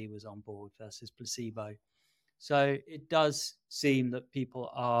LSD was on board versus placebo. So it does seem that people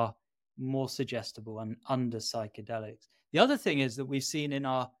are more suggestible and under psychedelics. The other thing is that we've seen in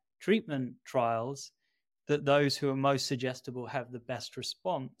our treatment trials that those who are most suggestible have the best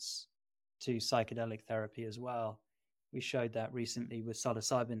response to psychedelic therapy as well. We showed that recently with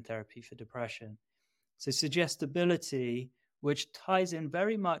psilocybin therapy for depression. So suggestibility, which ties in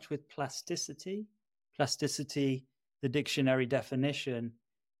very much with plasticity, the dictionary definition,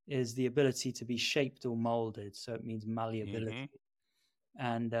 is the ability to be shaped or molded. So it means malleability. Mm-hmm.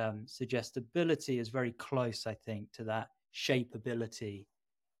 And suggestibility is very close, I think, to that shapeability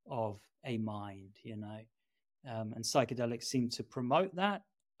of a mind, and psychedelics seem to promote that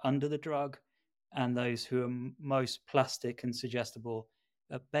under the drug. And those who are most plastic and suggestible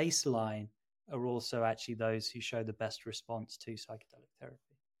at baseline are also actually those who show the best response to psychedelic therapy.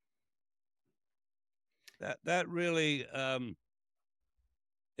 That really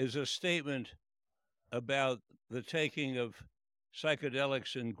is a statement about the taking of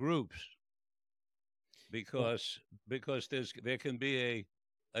psychedelics in groups, because there can be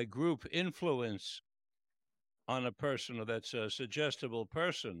a group influence on a person that's a suggestible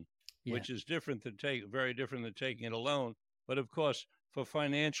person, which is very different than taking it alone. But of course, for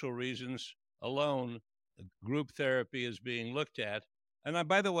financial reasons alone, group therapy is being looked at. And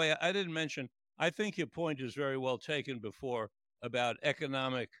by the way, I didn't mention, I think your point is very well taken before about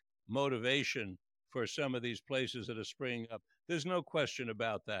economic motivation for some of these places that are springing up. There's no question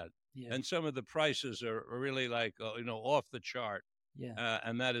about that. Yeah. And some of the prices are really like, off the chart. Yeah.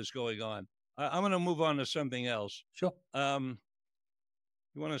 And that is going on. I'm going to move on to something else. Sure. You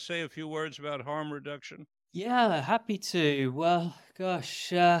want to say a few words about harm reduction? Yeah, happy to. Well,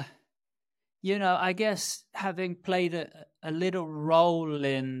 gosh, I guess having played a little role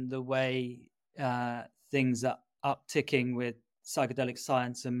in the way things are upticking with psychedelic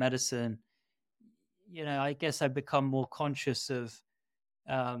science and medicine, I guess I've become more conscious of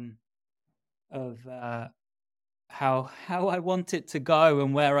how I want it to go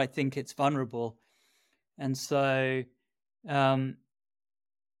and where I think it's vulnerable. And so, when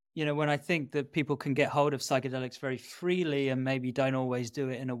I think that people can get hold of psychedelics very freely and maybe don't always do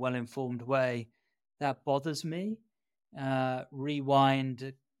it in a well-informed way, that bothers me.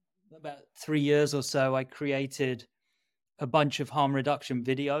 Rewind about 3 years or so, I created a bunch of harm reduction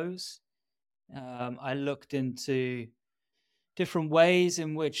videos. I looked into different ways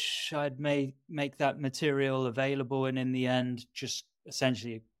in which I'd make that material available, and in the end, just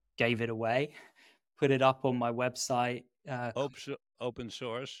essentially gave it away, put it up on my website. Open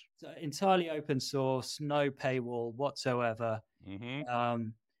source? Entirely open source, no paywall whatsoever. Mm-hmm.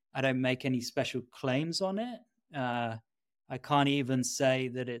 I don't make any special claims on it. I can't even say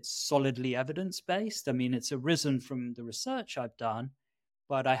that it's solidly evidence-based. I mean, it's arisen from the research I've done,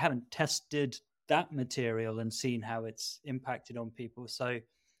 but I haven't tested that material and seen how it's impacted on people. So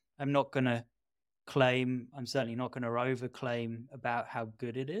I'm not going to claim, I'm certainly not going to overclaim about how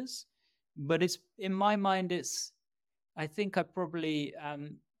good it is. But it's, in my mind, I think I probably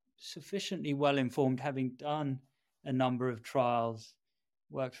am sufficiently well informed, having done a number of trials,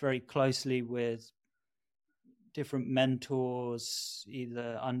 worked very closely with different mentors,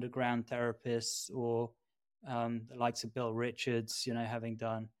 either underground therapists or the likes of Bill Richards, having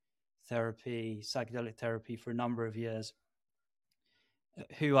done psychedelic therapy for a number of years,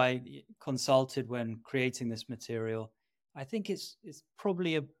 who I consulted when creating this material. I think it's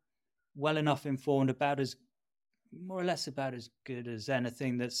probably well enough informed, about as more or less about as good as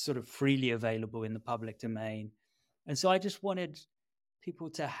anything that's sort of freely available in the public domain. And so I just wanted people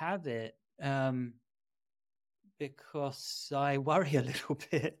to have it, because I worry a little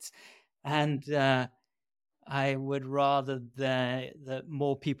bit, and I would rather that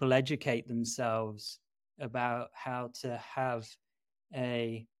more people educate themselves about how to have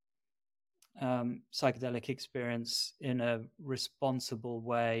a psychedelic experience in a responsible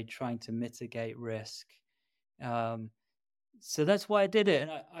way, trying to mitigate risk. So that's why I did it.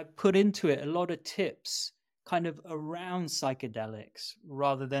 And I put into it a lot of tips kind of around psychedelics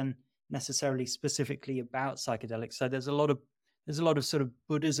rather than necessarily specifically about psychedelics. So there's a lot of sort of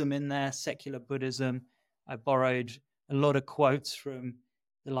Buddhism in there, secular Buddhism. I borrowed a lot of quotes from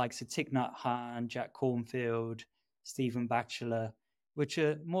the likes of Thich Nhat Hanh, Jack Cornfield, Stephen Batchelor, which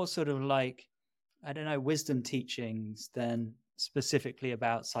are more sort of like, I don't know, wisdom teachings than specifically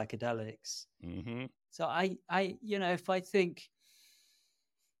about psychedelics. Mm-hmm. So if I think,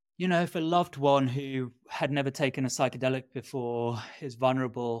 if a loved one who had never taken a psychedelic before is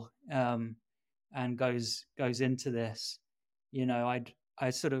vulnerable, and goes into this, I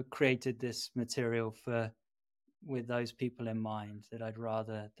sort of created this material with those people in mind, that I'd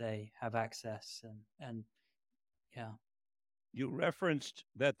rather they have access and yeah. You referenced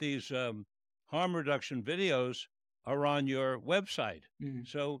that these harm reduction videos are on your website. Mm.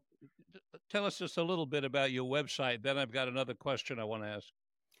 So tell us just a little bit about your website. Then I've got another question I want to ask.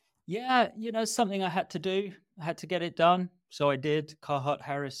 Yeah, something I had to do. I had to get it done. So I did.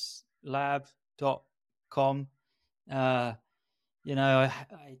 Carhart-Harris Lab.com. I'm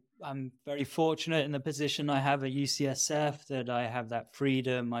very fortunate in the position I have at UCSF, that I have that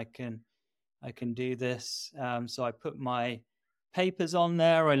freedom. I can do this. So I put my papers on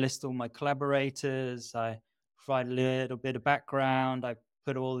there. I list all my collaborators. I provide a little bit of background. I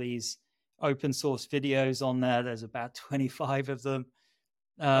put all these open source videos on there. There's about 25 of them.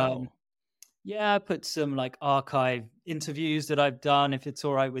 Yeah, I put some like archive interviews that I've done. If it's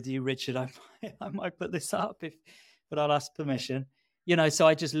all right with you, Richard, I might put this up, but I'll ask permission. So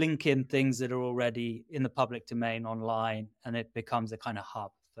I just link in things that are already in the public domain online, and it becomes a kind of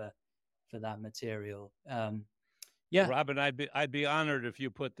hub for that material. Yeah, Robin, I'd be honored if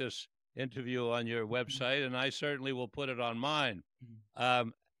you put this interview on your website, and I certainly will put it on mine.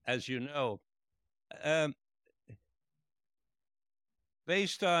 As you know,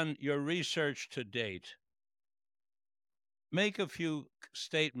 based on your research to date, make a few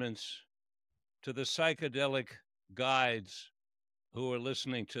statements to the psychedelic guides who are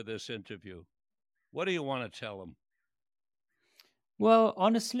listening to this interview. What do you want to tell them? Well,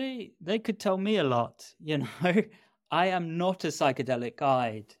 honestly, they could tell me a lot. I am not a psychedelic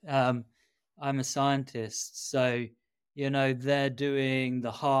guide. I'm a scientist. So, they're doing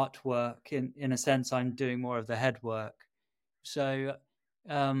the heart work. In a sense, I'm doing more of the head work. So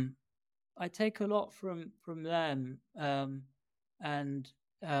I take a lot from them. I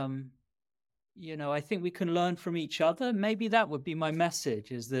think we can learn from each other. Maybe that would be my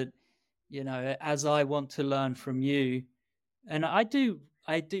message, is that, as I want to learn from you, and I do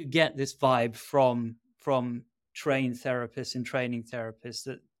get this vibe from trained therapists and training therapists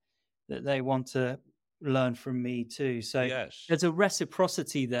that they want to learn from me too. So yes, there's a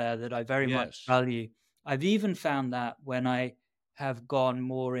reciprocity there that I very much value. I've even found that when I have gone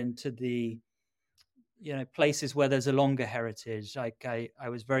more into the places where there's a longer heritage. Like I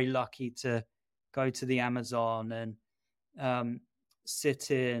was very lucky to go to the Amazon and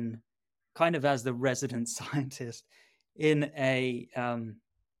sit in, kind of as the resident scientist, in a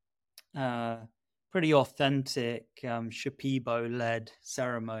pretty authentic Shipibo-led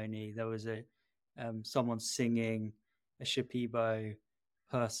ceremony. There was someone singing, a Shipibo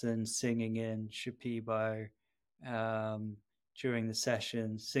person singing in Shipibo during the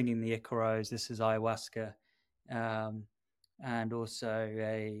session, singing the Icaros. This is ayahuasca, and also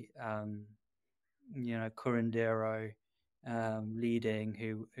a curandero leading,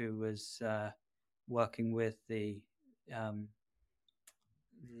 who was working with the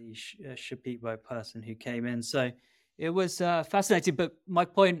Shipibo person who came in. So it was fascinating. But my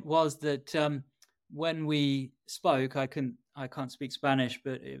point was that when we spoke, I can't speak Spanish,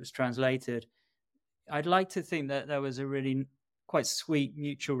 but it was translated. I'd like to think that there was a really quite sweet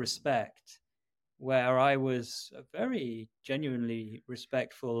mutual respect, where I was very genuinely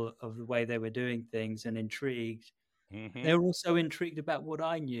respectful of the way they were doing things and intrigued. Mm-hmm. They were also intrigued about what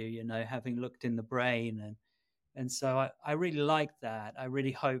I knew, having looked in the brain. And so I really like that. I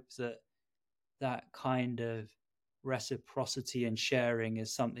really hope that kind of reciprocity and sharing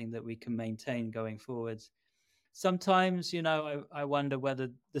is something that we can maintain going forwards. Sometimes, I wonder whether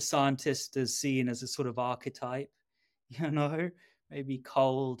the scientist is seen as a sort of archetype, maybe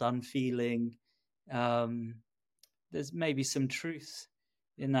cold, unfeeling. There's maybe some truth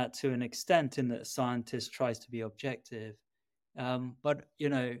in that to an extent, in that a scientist tries to be objective. But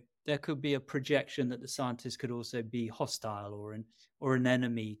there could be a projection that the scientist could also be hostile or an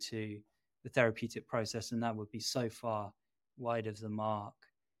enemy to the therapeutic process, and that would be so far wide of the mark.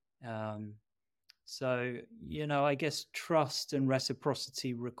 So, I guess trust and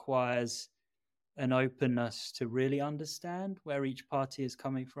reciprocity requires an openness to really understand where each party is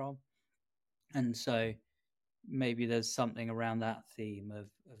coming from. And so maybe there's something around that theme of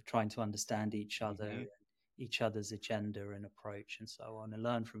trying to understand each other, each other's agenda and approach and so on, and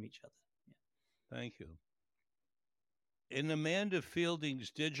learn from each other. Yeah. Thank you. In Amanda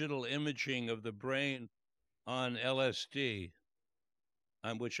Fielding's digital imaging of the brain on LSD,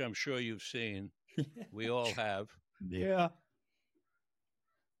 which I'm sure you've seen, we all have. Yeah.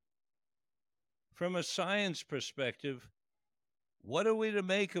 From a science perspective, what are we to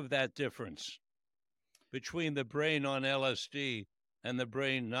make of that difference between the brain on LSD and the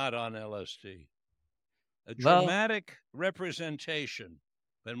brain not on LSD? A dramatic representation.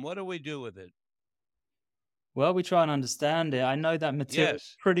 Then what do we do with it? Well, we try and understand it. I know that material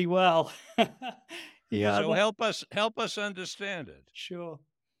pretty well. Yeah. So help us understand it. Sure.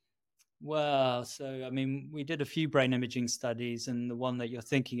 Well, so we did a few brain imaging studies, and the one that you're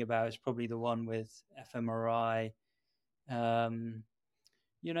thinking about is probably the one with fMRI.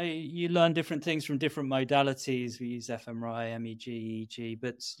 You learn different things from different modalities. We use fMRI, MEG, EEG,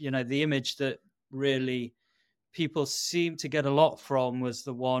 but the image that really people seem to get a lot from was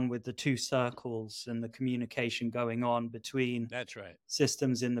the one with the two circles and the communication going on between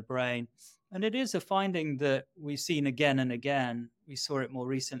systems in the brain. And it is a finding that we've seen again and again. We saw it more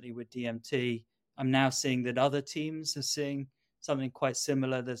recently with DMT. I'm now seeing that other teams are seeing something quite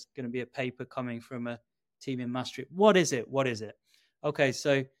similar. There's going to be a paper coming from a team in Maastricht. What is it? Okay,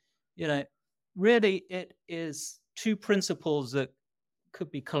 so, really it is two principles that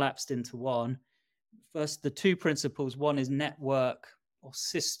could be collapsed into one. First, the two principles. One is network or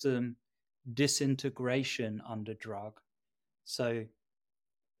system disintegration under drug. So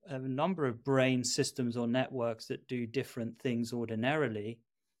a number of brain systems or networks that do different things ordinarily,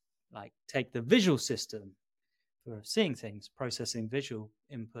 like take the visual system for seeing things, processing visual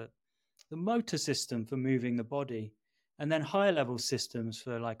input, the motor system for moving the body, and then higher level systems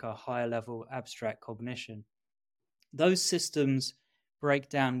for like a higher level abstract cognition. Those systems break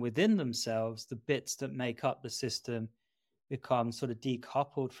down within themselves. The bits that make up the system become sort of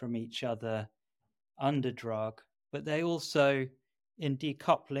decoupled from each other under drug, but they also, in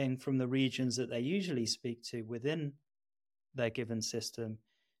decoupling from the regions that they usually speak to within their given system,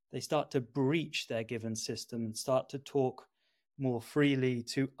 they start to breach their given system and start to talk more freely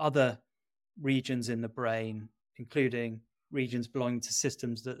to other regions in the brain, including regions belonging to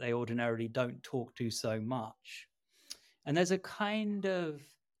systems that they ordinarily don't talk to so much. And there is a kind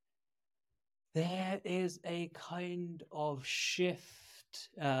of shift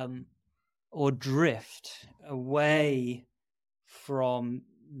or drift away from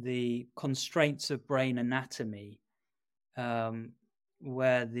the constraints of brain anatomy,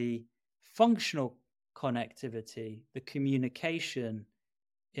 where the functional connectivity, the communication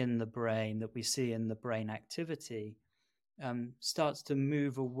in the brain that we see in the brain activity, starts to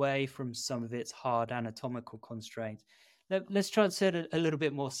move away from some of its hard anatomical constraints. Let's try and say it a little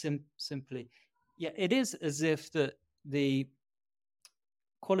bit more simply. Yeah, it is as if the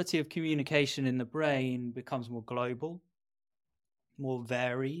quality of communication in the brain becomes more global, more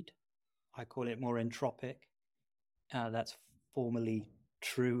varied. I call it more entropic. That's formally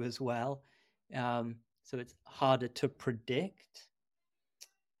true as well. So it's harder to predict.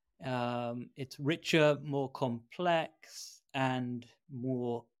 It's richer, more complex, and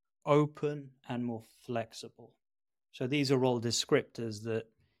more open and more flexible. So these are all descriptors that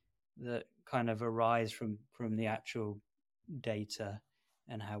kind of arise from the actual data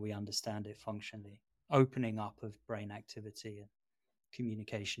and how we understand it functionally, opening up of brain activity and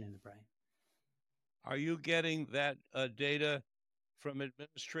communication in the brain. Are you getting that data from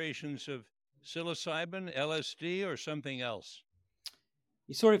administrations of psilocybin, LSD, or something else?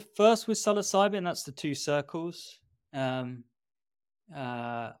 You saw it first with psilocybin. That's the two circles. Went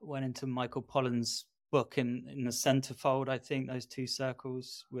into Michael Pollan's book in the centerfold. I think those two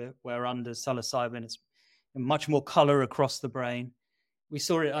circles were under psilocybin. It's much more color across the brain. We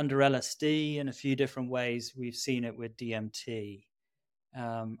saw it under LSD in a few different ways. We've seen it with DMT.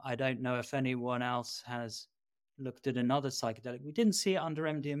 I don't know if anyone else has looked at another psychedelic. We didn't see it under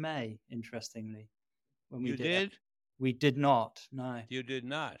MDMA, interestingly. When we did? We did not, no. You did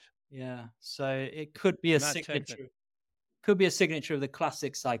not? Yeah, so it could be a signature. could be a signature of the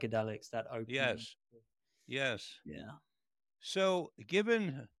classic psychedelics, that opening. Yes, yes. Yeah. So,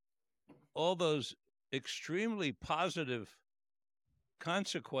 given all those extremely positive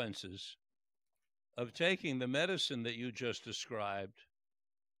consequences of taking the medicine that you just described,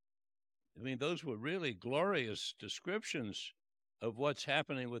 I mean, those were really glorious descriptions of what's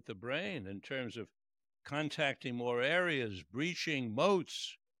happening with the brain in terms of contacting more areas, breaching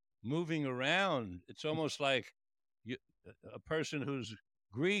moats, moving around. It's almost like you, a person who's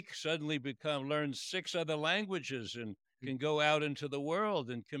Greek suddenly learns 6 other languages and can go out into the world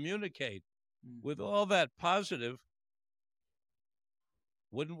and communicate. With all that positive,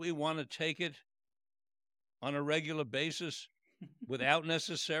 wouldn't we want to take it on a regular basis without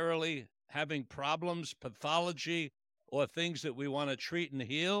necessarily having problems, pathology, or things that we want to treat and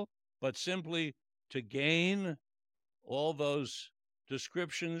heal, but simply to gain all those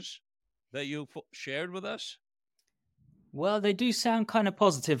descriptions that you shared with us? Well, they do sound kind of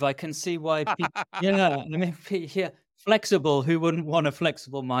positive. I can see why people, yeah, I mean, yeah, flexible, who wouldn't want a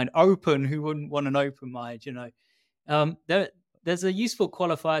flexible mind? Open, who wouldn't want an open mind, there's a useful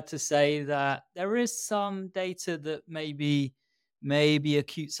qualifier to say that there is some data that maybe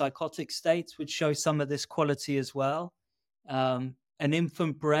acute psychotic states would show some of this quality as well. An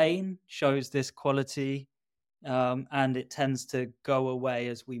infant brain shows this quality, and it tends to go away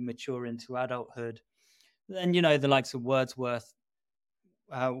as we mature into adulthood. Then, the likes of Wordsworth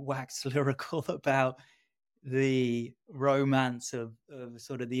wax lyrical about the romance of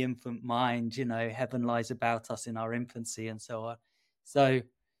sort of the infant mind, heaven lies about us in our infancy and so on. So,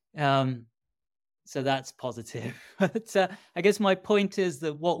 so that's positive. But I guess my point is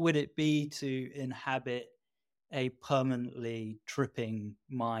that what would it be to inhabit a permanently tripping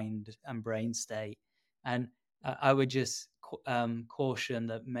mind and brain state? And I would just caution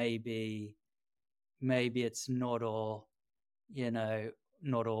that maybe it's not all,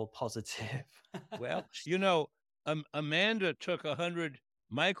 not all positive. Well, Amanda took 100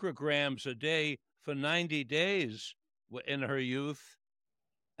 micrograms a day for 90 days in her youth,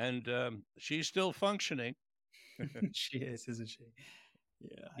 and she's still functioning. She is, isn't she?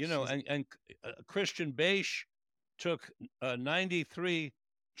 Yeah. And Christian Beisch took 93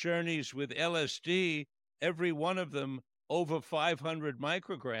 journeys with LSD, every one of them over 500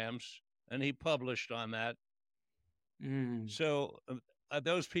 micrograms, and he published on that. So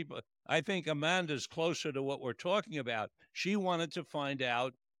those people, I think Amanda's closer to what we're talking about. She wanted to find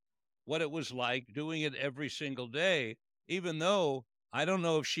out what it was like doing it every single day, even though I don't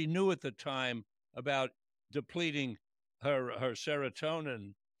know if she knew at the time about depleting her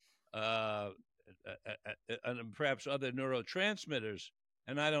serotonin and perhaps other neurotransmitters.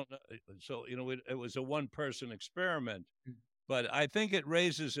 And I don't know. So, it was a one-person experiment. But I think it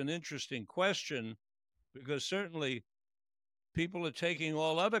raises an interesting question, because certainly people are taking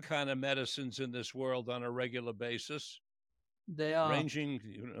all other kind of medicines in this world on a regular basis. They are ranging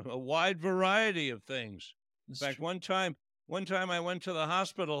a wide variety of things. In fact, one time I went to the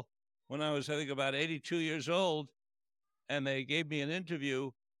hospital when I was, I think, about 82 years old, and they gave me an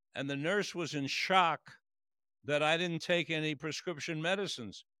interview, and the nurse was in shock that I didn't take any prescription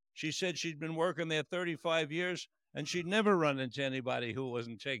medicines. She said she'd been working there 35 years, and she'd never run into anybody who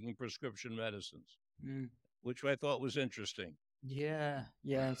wasn't taking prescription medicines, which I thought was interesting. Yeah.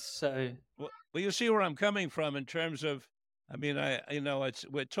 So, well, you see where I'm coming from in terms of, I mean,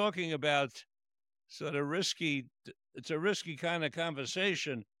 we're talking about sort of it's a risky kind of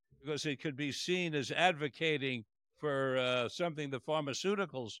conversation, because it could be seen as advocating for something the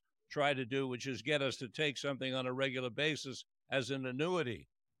pharmaceuticals try to do, which is get us to take something on a regular basis as an annuity.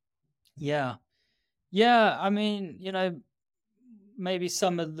 Yeah. I mean, maybe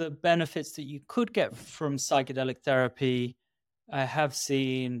some of the benefits that you could get from psychedelic therapy, I have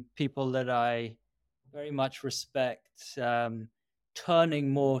seen people that I very much respect turning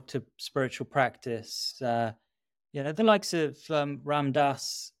more to spiritual practice. The likes of Ram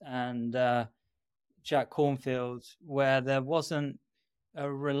Dass and Jack Cornfield, where there wasn't a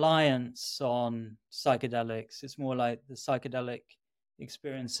reliance on psychedelics. It's more like the psychedelic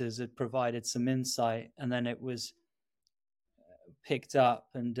experiences had provided some insight, and then it was picked up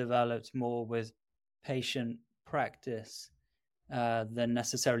and developed more with patient practice than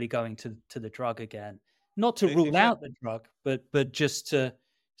necessarily going to the drug again. Not to rule out the drug, but just to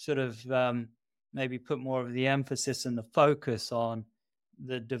sort of maybe put more of the emphasis and the focus on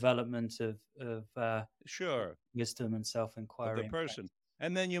the development of wisdom and self-inquiry of the person.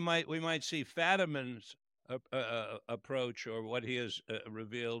 And then we might see Fadiman's approach, or what he has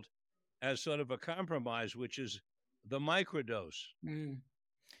revealed, as sort of a compromise, which is the microdose.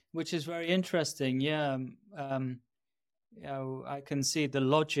 Which is very interesting, yeah. I can see the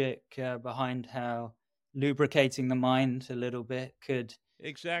logic behind how lubricating the mind a little bit could, you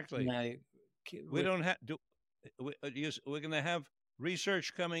Exactly. know, We don't have do. We're going to have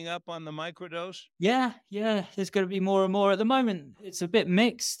research coming up on the microdose. yeah, yeah. There's going to be more and more. At the moment, it's a bit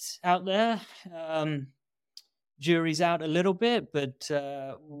mixed out there. Jury's out a little bit, but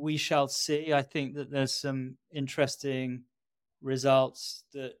we shall see. I think that there's some interesting results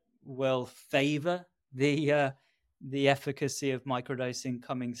that will favor the efficacy of microdosing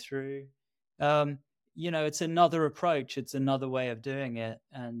coming through. It's another approach. It's another way of doing it,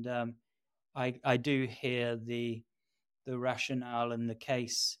 and I do hear the rationale and the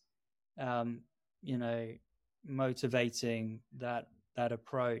case, um, you know, motivating that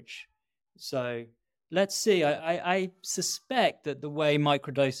approach. So let's see. I suspect that the way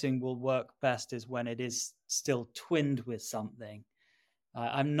microdosing will work best is when it is still twinned with something.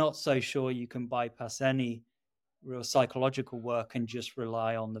 I'm not so sure you can bypass any real psychological work and just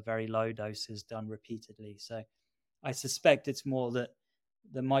rely on the very low doses done repeatedly. So I suspect it's more that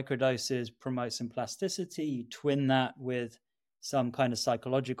the microdoses promote some plasticity. You twin that with some kind of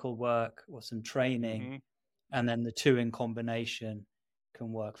psychological work or some training, Mm-hmm. and then the two in combination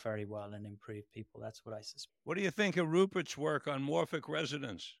can work very well and improve people. That's what I suspect. What do you think of Rupert's work on morphic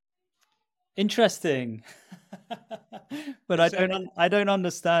resonance? Interesting, but Is that I don't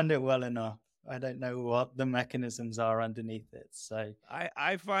understand it well enough. I don't know what the mechanisms are underneath it. So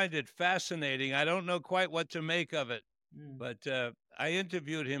I find it fascinating. I don't know quite what to make of it, mm. but I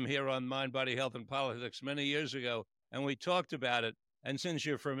interviewed him here on Mind, Body, Health, and Politics many years ago, and we talked about it. And since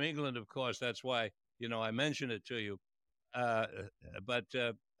you're from England, of course, that's why I mentioned it to you. But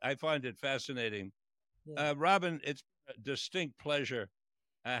I find it fascinating. Yeah. Robin, it's a distinct pleasure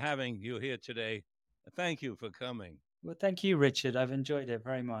having you here today. Thank you for coming. Well, thank you, Richard. I've enjoyed it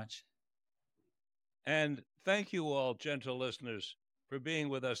very much. And thank you all, gentle listeners, for being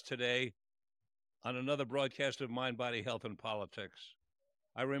with us today on another broadcast of Mind, Body, Health, and Politics.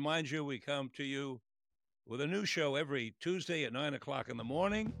 I remind you, we come to you with a new show every Tuesday at 9 o'clock in the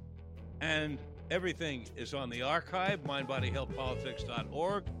morning, and everything is on the archive,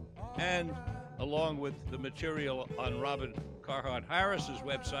 mindbodyhealthpolitics.org, and along with the material on Robin Carhart-Harris's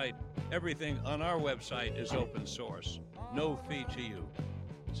website, everything on our website is open source, no fee to you.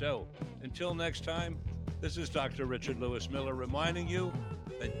 So, until next time, this is Dr. Richard Lewis Miller reminding you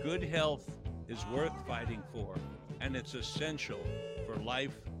that good health is worth fighting for, and it's essential for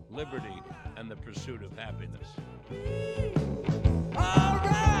life, liberty, and the pursuit of happiness.